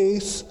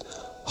 faith,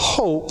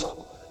 hope,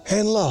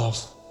 and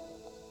love.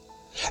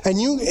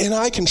 And you and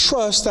I can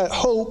trust that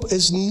hope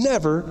is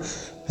never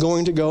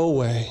going to go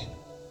away.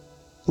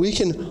 We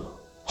can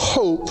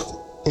hope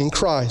in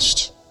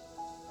Christ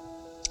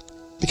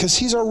because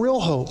he's our real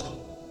hope.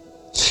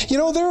 You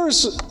know, there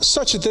is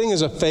such a thing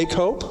as a fake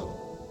hope.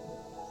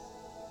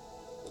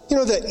 You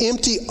know, that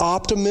empty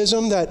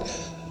optimism, that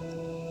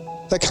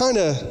kind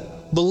of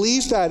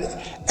belief that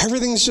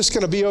everything's just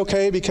going to be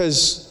okay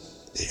because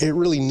it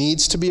really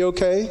needs to be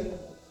okay.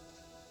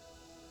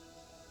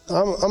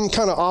 I'm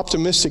kind of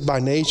optimistic by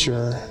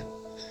nature.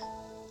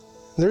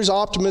 There's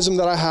optimism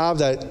that I have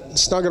that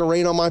it's not going to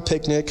rain on my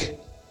picnic,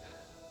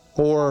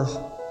 or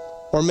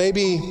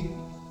maybe,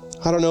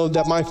 I don't know,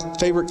 that my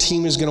favorite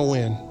team is going to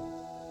win.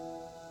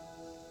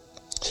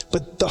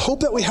 But the hope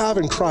that we have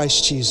in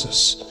Christ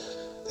Jesus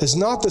is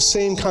not the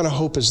same kind of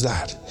hope as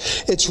that.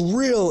 It's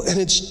real and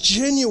it's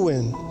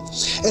genuine,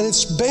 and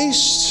it's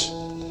based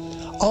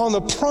on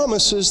the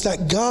promises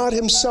that God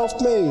himself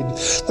made.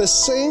 The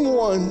same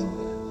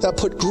one that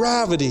put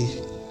gravity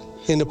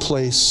into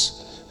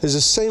place is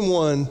the same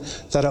one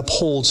that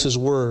upholds his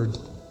word.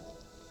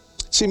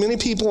 See, many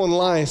people in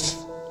life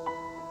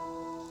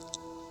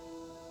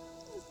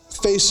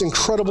face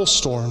incredible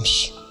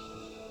storms,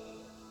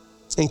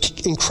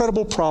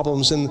 incredible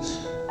problems, and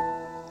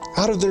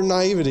out of their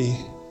naivety,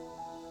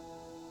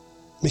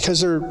 because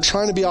they're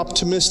trying to be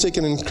optimistic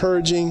and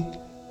encouraging,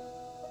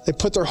 they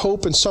put their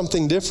hope in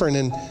something different,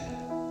 and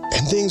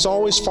things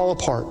always fall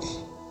apart.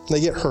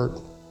 They get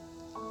hurt.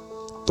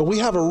 But we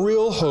have a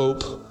real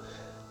hope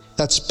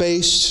that's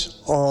based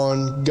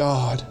on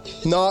God,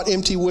 not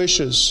empty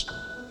wishes.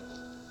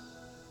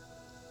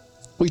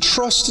 We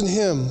trust in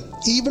Him,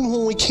 even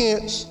when we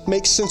can't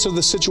make sense of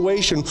the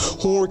situation.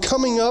 When we're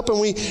coming up and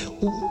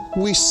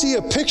we see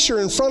a picture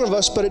in front of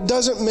us, but it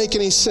doesn't make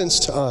any sense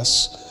to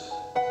us.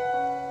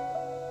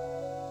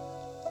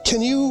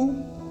 Can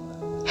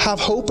you have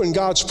hope in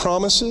God's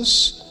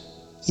promises,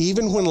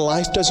 even when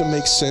life doesn't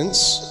make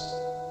sense?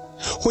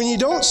 When you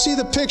don't see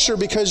the picture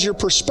because your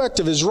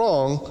perspective is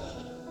wrong,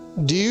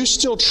 do you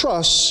still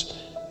trust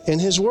in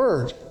His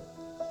Word?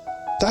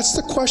 That's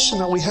the question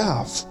that we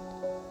have.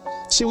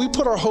 See, we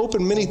put our hope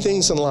in many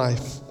things in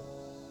life.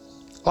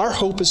 Our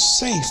hope is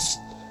safe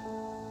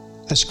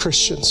as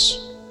Christians.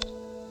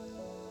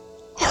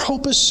 Our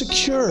hope is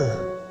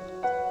secure.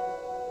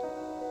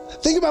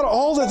 Think about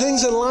all the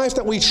things in life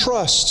that we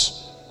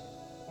trust,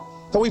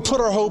 that we put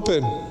our hope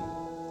in.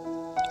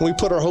 We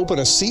put our hope in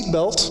a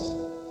seatbelt,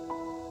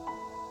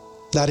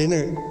 that in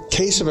a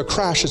case of a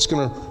crash, it's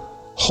going to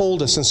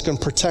hold us and it's going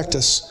to protect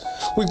us.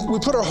 We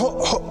put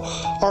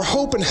our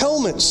hope in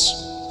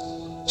helmets,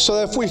 so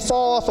that if we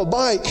fall off a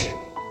bike,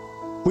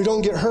 we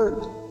don't get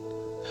hurt.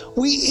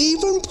 We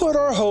even put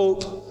our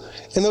hope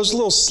in those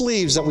little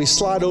sleeves that we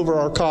slide over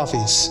our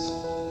coffees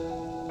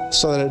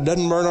so that it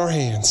doesn't burn our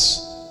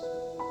hands.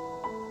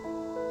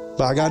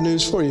 But I got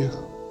news for you.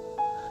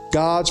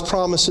 God's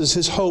promises,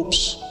 His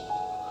hopes,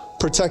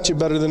 protect you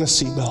better than a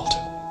seatbelt.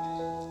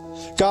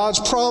 God's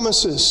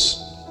promises,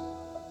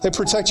 they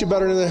protect you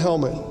better than a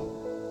helmet.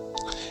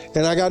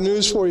 And I got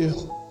news for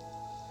you.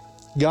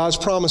 God's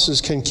promises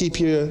can keep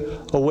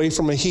you away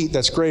from a heat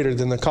that's greater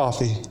than the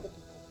coffee.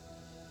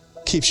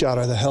 Keeps you out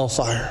of the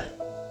hellfire.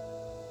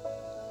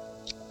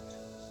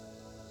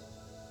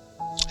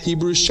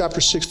 Hebrews chapter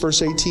 6,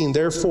 verse 18.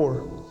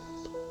 Therefore,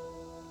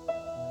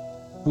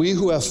 we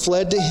who have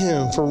fled to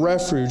Him for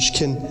refuge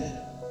can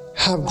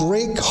have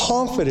great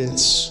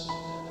confidence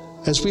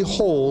as we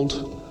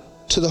hold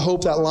to the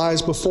hope that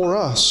lies before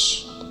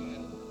us.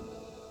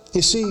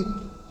 You see,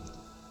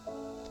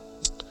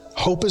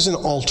 hope is an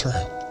altar.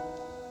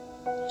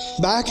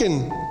 Back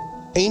in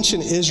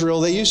ancient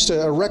Israel, they used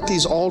to erect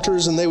these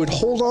altars, and they would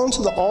hold on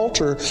to the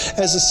altar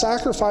as the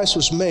sacrifice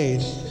was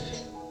made.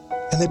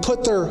 And they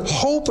put their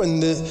hope in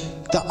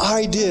the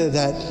idea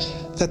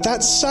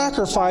that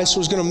sacrifice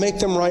was going to make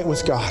them right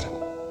with God.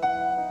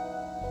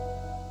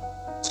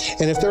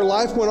 And if their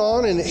life went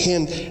on and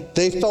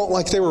they felt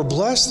like they were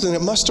blessed, then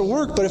it must have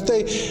worked. But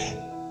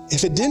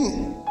if it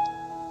didn't,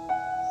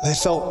 they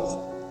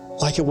felt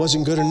like it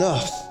wasn't good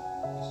enough.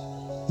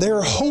 They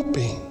were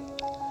hoping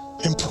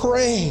and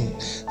praying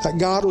that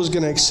God was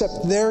going to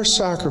accept their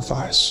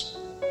sacrifice.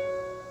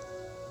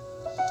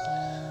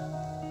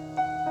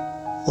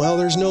 Well,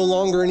 there's no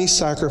longer any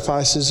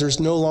sacrifices. There's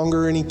no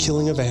longer any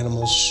killing of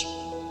animals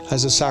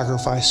as a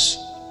sacrifice,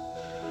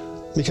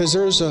 because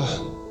there was a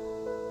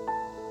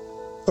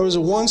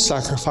one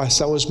sacrifice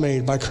that was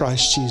made by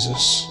Christ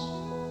Jesus.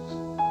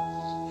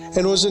 And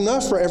it was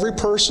enough for every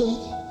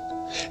person.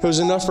 It was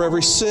enough for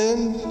every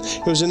sin.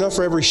 It was enough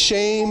for every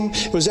shame.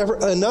 It was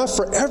enough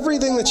for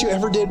everything that you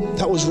ever did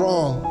that was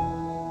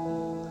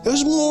wrong. It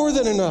was more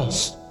than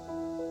enough.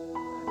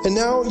 And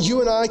now you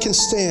and I can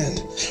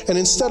stand. And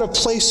instead of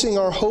placing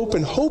our hope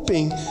and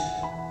hoping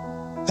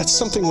that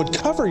something would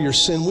cover your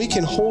sin, we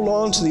can hold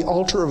on to the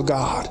altar of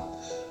God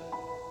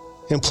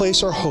and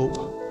place our hope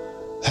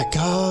that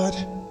God,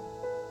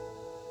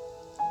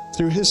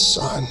 through His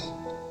Son,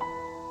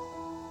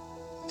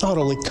 not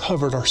only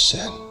covered our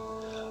sin,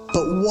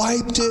 but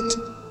wiped it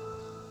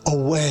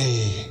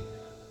away.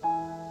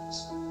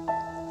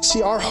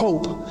 See, our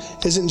hope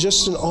isn't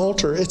just an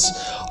altar. It's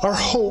our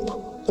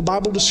hope. The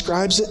Bible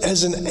describes it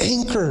as an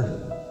anchor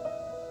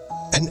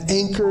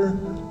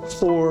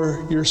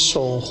for your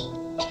soul.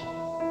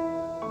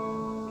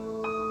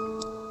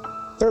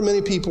 There are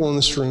many people in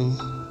this room,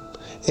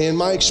 and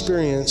my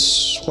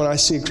experience when I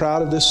see a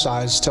crowd of this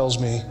size tells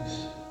me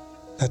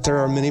that there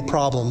are many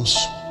problems,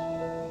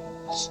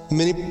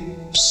 many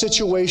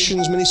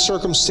situations, many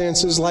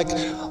circumstances like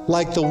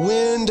the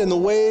wind and the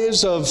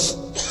waves of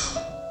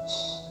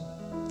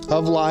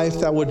life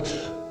that would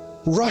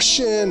rush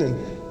in and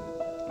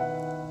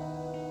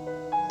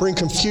bring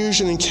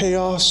confusion and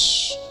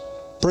chaos,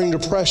 bring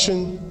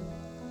depression,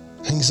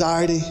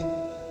 anxiety,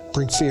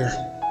 bring fear.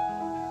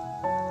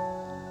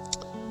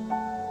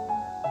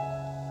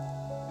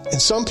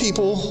 And some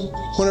people,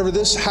 whenever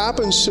this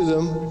happens to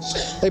them,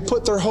 they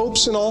put their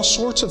hopes in all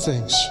sorts of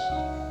things.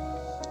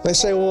 They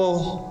say,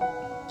 well,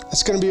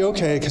 it's going to be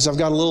okay because I've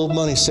got a little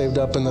money saved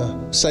up in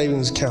the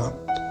savings account.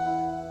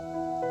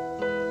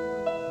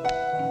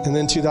 And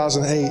then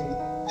 2008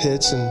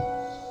 hits and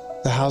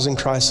the housing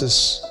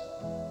crisis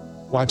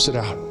wipes it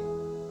out.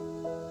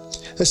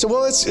 They say,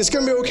 well, it's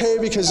going to be okay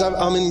because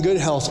I'm in good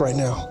health right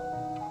now.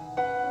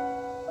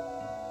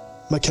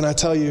 But can I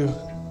tell you,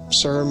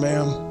 sir,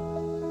 ma'am,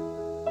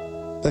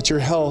 that your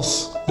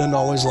health doesn't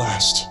always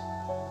last.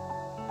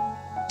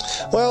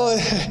 Well,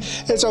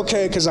 it's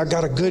okay because I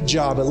got a good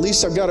job. At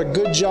least I've got a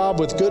good job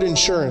with good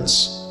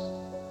insurance.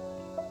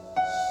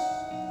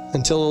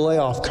 Until a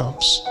layoff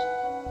comes.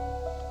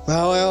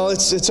 Well,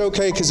 it's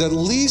okay because at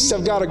least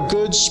I've got a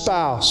good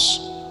spouse.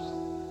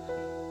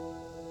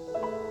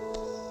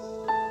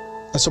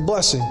 That's a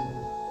blessing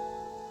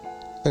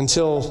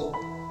until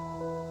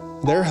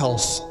their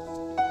health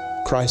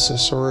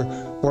crisis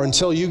or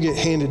until you get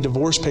handed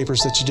divorce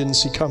papers that you didn't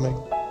see coming.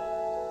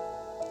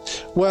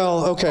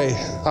 Well, okay,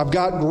 I've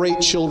got great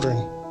children.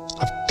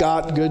 I've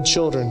got good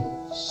children.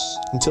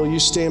 Until you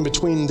stand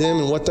between them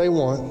and what they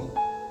want.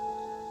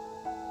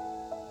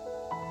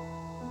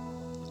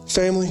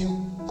 Family,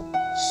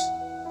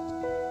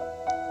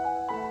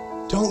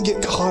 don't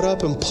get caught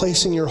up in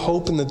placing your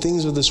hope in the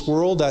things of this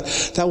world that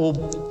will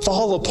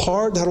fall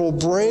apart, that will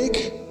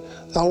break,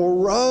 that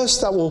will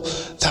rust, that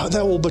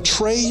will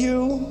betray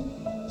you,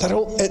 that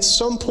will at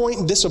some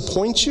point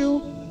disappoint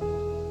you.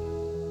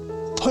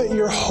 Put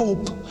your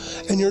hope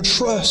and your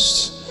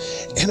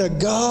trust in a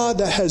God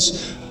that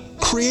has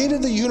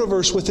created the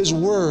universe with His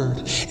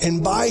Word,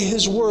 and by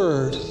His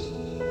Word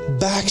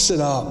backs it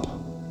up.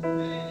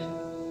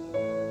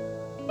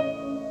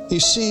 You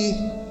see,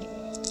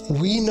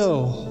 we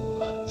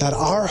know that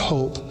our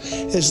hope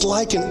is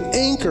like an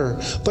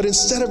anchor, but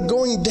instead of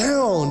going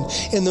down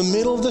in the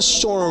middle of the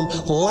storm,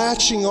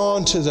 latching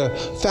on to the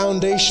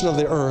foundation of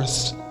the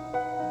earth,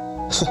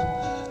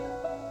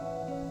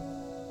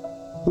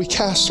 we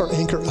cast our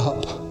anchor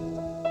up.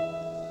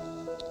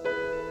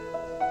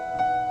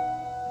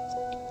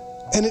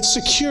 And it's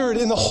secured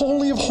in the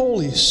Holy of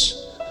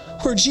Holies,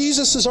 where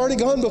Jesus has already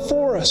gone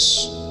before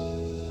us.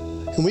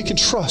 And we can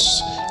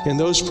trust in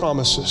those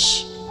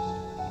promises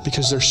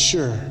because they're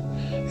sure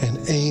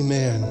and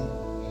amen.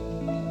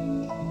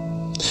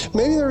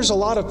 Maybe there's a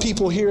lot of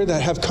people here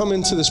that have come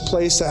into this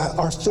place that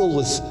are filled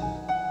with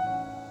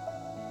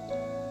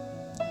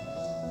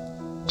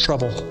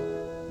trouble.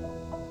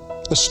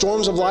 The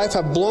storms of life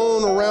have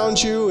blown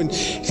around you and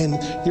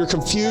you're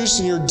confused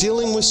and you're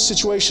dealing with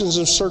situations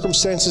and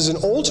circumstances,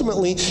 and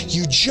ultimately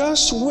you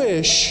just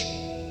wish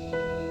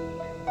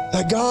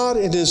that God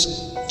in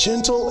His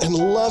gentle and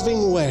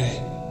loving way,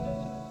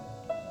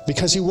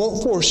 because He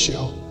won't force you,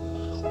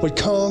 would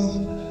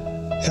come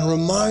and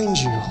remind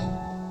you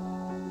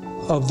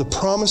of the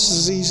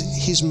promises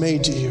He's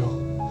made to you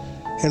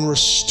and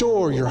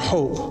restore your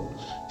hope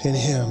in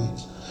Him.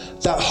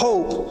 That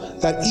hope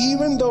that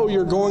even though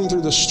you're going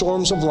through the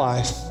storms of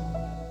life,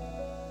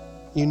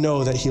 you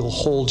know that He'll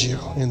hold you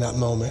in that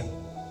moment.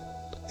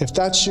 If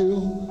that's you,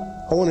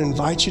 I want to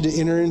invite you to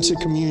enter into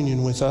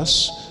communion with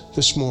us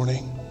this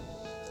morning.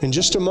 In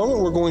just a moment,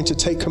 we're going to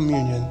take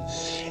communion.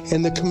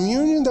 And the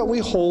communion that we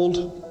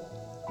hold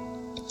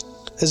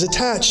is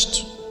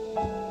attached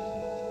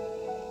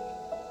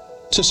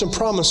to some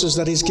promises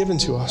that He's given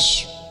to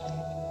us.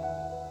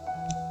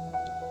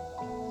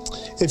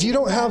 If you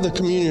don't have the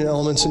communion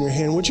elements in your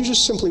hand, would you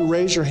just simply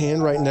raise your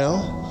hand right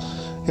now?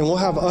 And we'll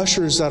have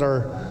ushers that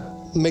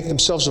make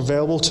themselves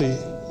available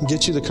to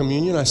get you the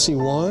communion. I see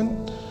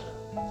one.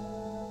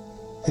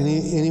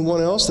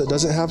 Anyone else that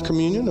doesn't have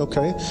communion?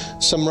 Okay.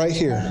 Some right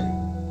here.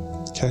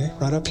 Okay,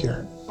 right up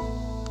here.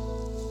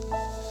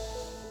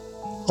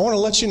 I want to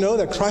let you know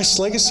that Christ's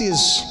Legacy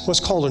is what's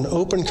called an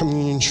open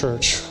communion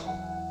church.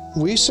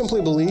 We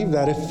simply believe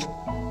that if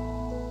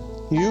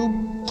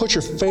you put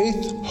your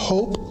faith,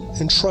 hope,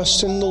 and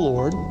trust in the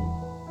Lord,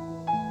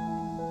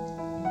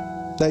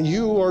 that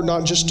you are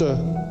not just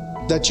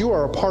that you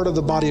are a part of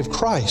the body of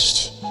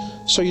Christ.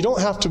 So you don't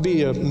have to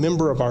be a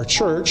member of our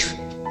church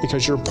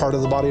because you're part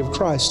of the body of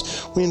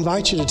Christ. We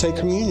invite you to take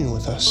communion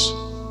with us.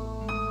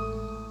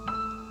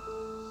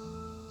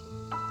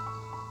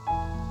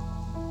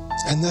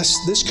 And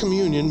this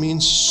communion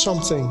means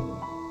something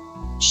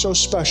so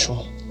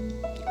special.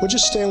 Would you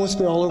stand with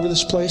me all over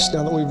this place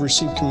now that we've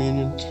received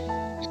communion?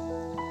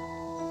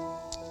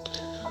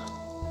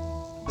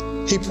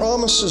 He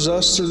promises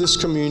us through this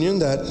communion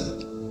that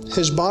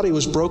His body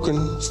was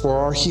broken for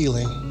our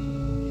healing.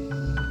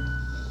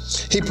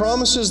 He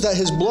promises that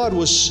His blood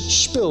was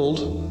spilled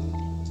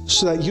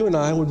so that you and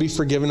I would be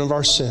forgiven of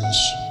our sins.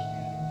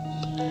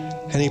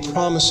 And He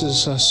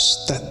promises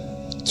us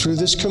that through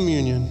this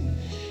communion,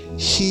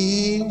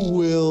 He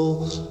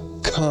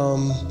will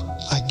come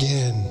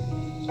again.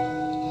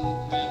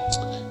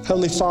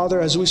 Heavenly Father,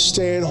 as we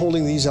stand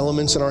holding these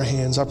elements in our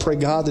hands, I pray,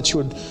 God, that you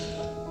would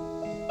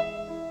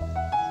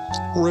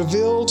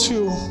reveal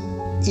to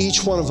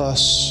each one of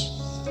us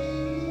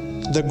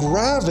the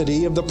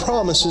gravity of the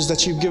promises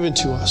that you've given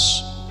to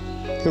us,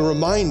 and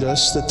remind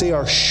us that they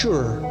are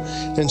sure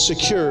and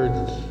secured,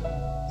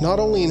 not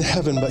only in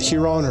heaven, but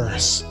here on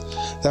earth.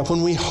 That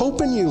when we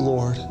hope in you,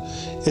 Lord,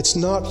 it's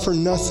not for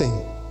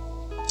nothing.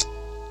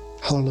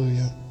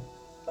 Hallelujah.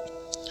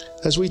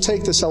 As we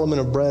take this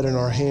element of bread in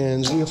our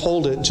hands, we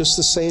hold it just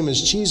the same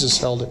as Jesus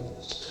held it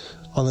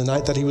on the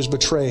night that He was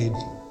betrayed.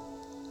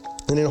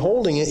 And in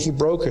holding it, He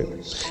broke it,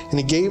 and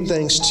He gave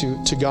thanks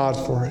to God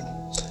for it.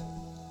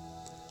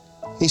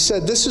 He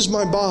said, "This is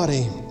my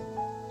body,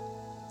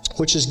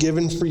 which is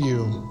given for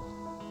you.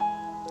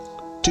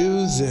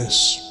 Do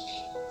this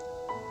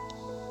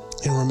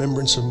in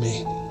remembrance of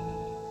me."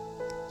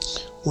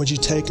 Would you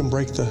take and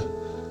break the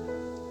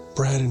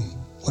bread, and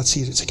let's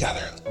eat it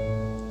together.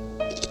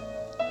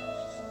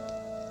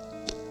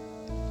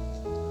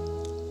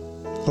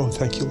 Oh,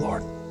 thank you,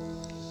 Lord.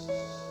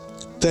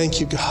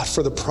 Thank you, God,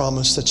 for the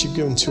promise that you've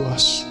given to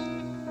us.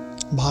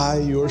 By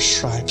your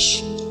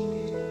stripes,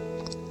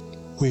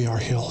 we are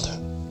healed.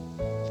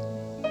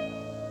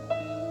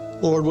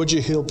 Lord, would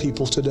you heal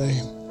people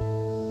today?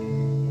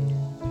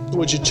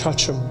 Would you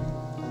touch them?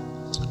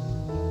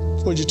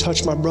 Would you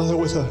touch my brother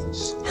with a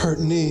hurt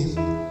knee?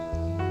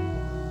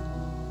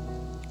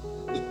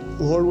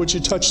 Lord, would you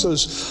touch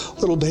those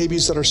little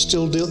babies that are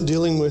still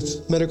dealing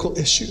with medical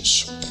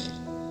issues?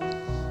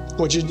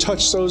 Would you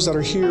touch those that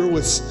are here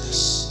with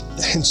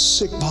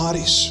sick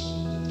bodies?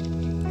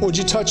 Would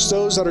you touch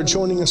those that are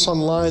joining us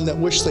online that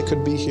wish they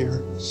could be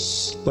here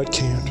but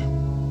can't?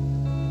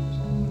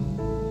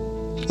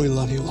 We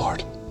love you,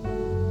 Lord.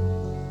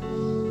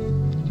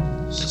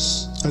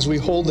 As we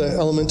hold the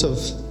element of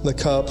the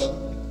cup,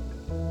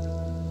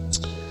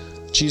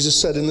 Jesus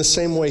said in the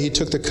same way he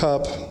took the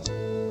cup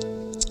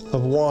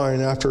of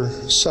wine after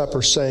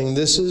supper, saying,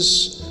 "This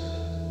is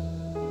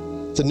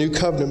the new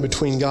covenant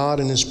between God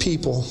and his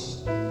people."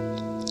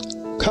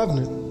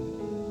 Covenant,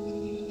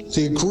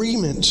 the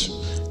agreement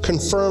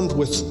confirmed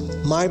with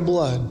my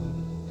blood.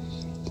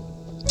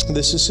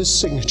 This is his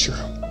signature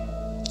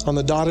on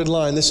the dotted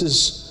line. This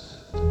is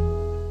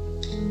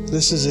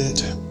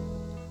it.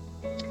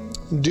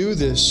 Do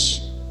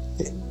this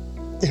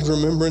in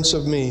remembrance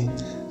of me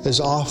as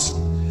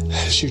often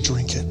as you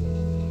drink it.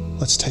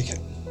 Let's take it.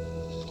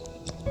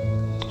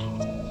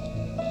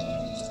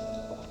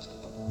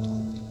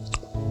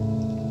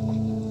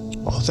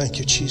 Oh, thank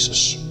you,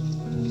 Jesus.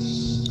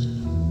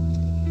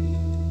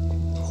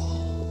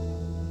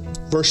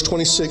 Verse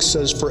 26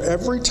 says, "For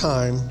every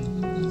time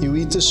you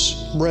eat this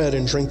bread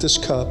and drink this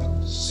cup,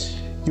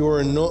 you are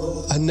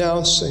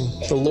announcing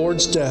the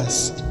Lord's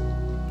death."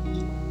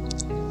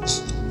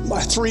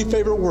 My three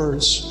favorite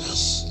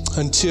words: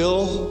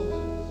 until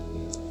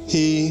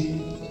he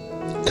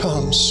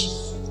comes.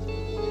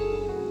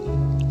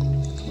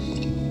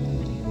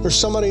 There's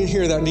somebody in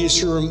here that needs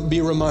to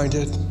be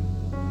reminded.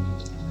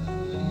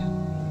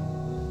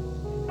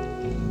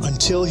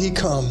 Until he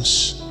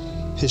comes,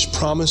 his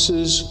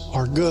promises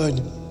are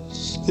good.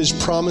 His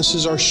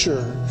promises are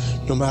sure,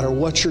 no matter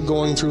what you're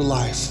going through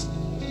life.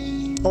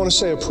 I want to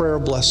say a prayer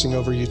blessing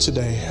over you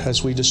today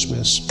as we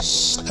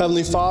dismiss.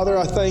 Heavenly Father,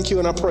 I thank you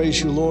and I praise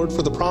you, Lord,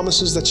 for the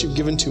promises that you've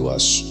given to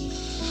us.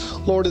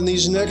 Lord, in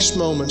these next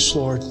moments,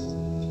 Lord,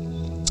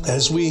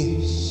 as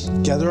we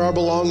gather our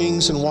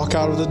belongings and walk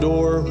out of the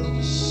door,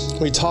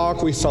 we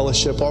talk, we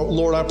fellowship.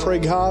 Lord, I pray,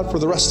 God, for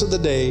the rest of the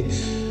day,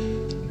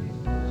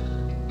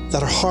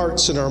 that our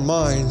hearts and our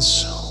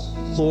minds,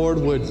 Lord,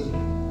 would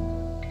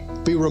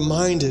be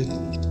reminded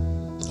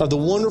of the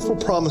wonderful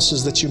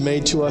promises that you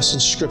made to us in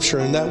Scripture,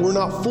 and that we're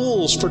not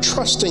fools for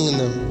trusting in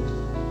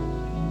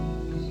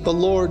them. But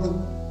Lord,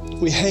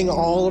 we hang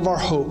all of our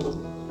hope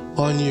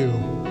on you,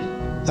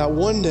 that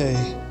one day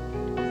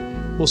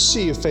we'll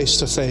see you face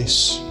to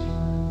face.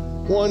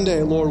 One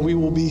day, Lord, we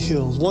will be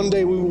healed. One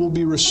day we will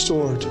be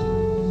restored.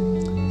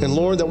 And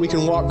Lord, that we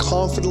can walk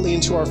confidently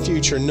into our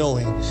future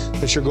knowing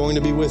that you're going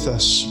to be with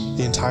us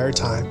the entire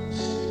time.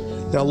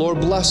 Now, Lord,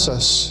 bless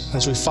us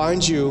as we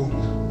find you,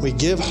 we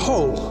give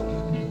hope,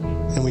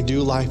 and we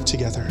do life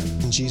together.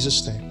 In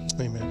Jesus' name.